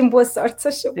 desejem boa sorte, se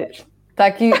achou.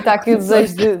 Está aqui o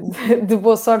desejo de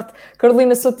boa sorte.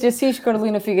 Carolina Souto de Assis,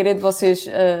 Carolina Figueiredo, vocês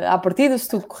à partida, se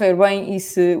tudo correr bem e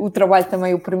se o trabalho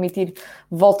também o permitir,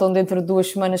 voltam dentro de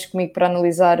 2 semanas comigo para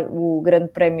analisar o Grande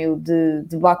Prémio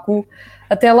de Baku.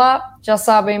 Até lá, já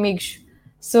sabem, amigos,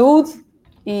 saúde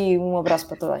e um abraço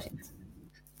para toda a gente.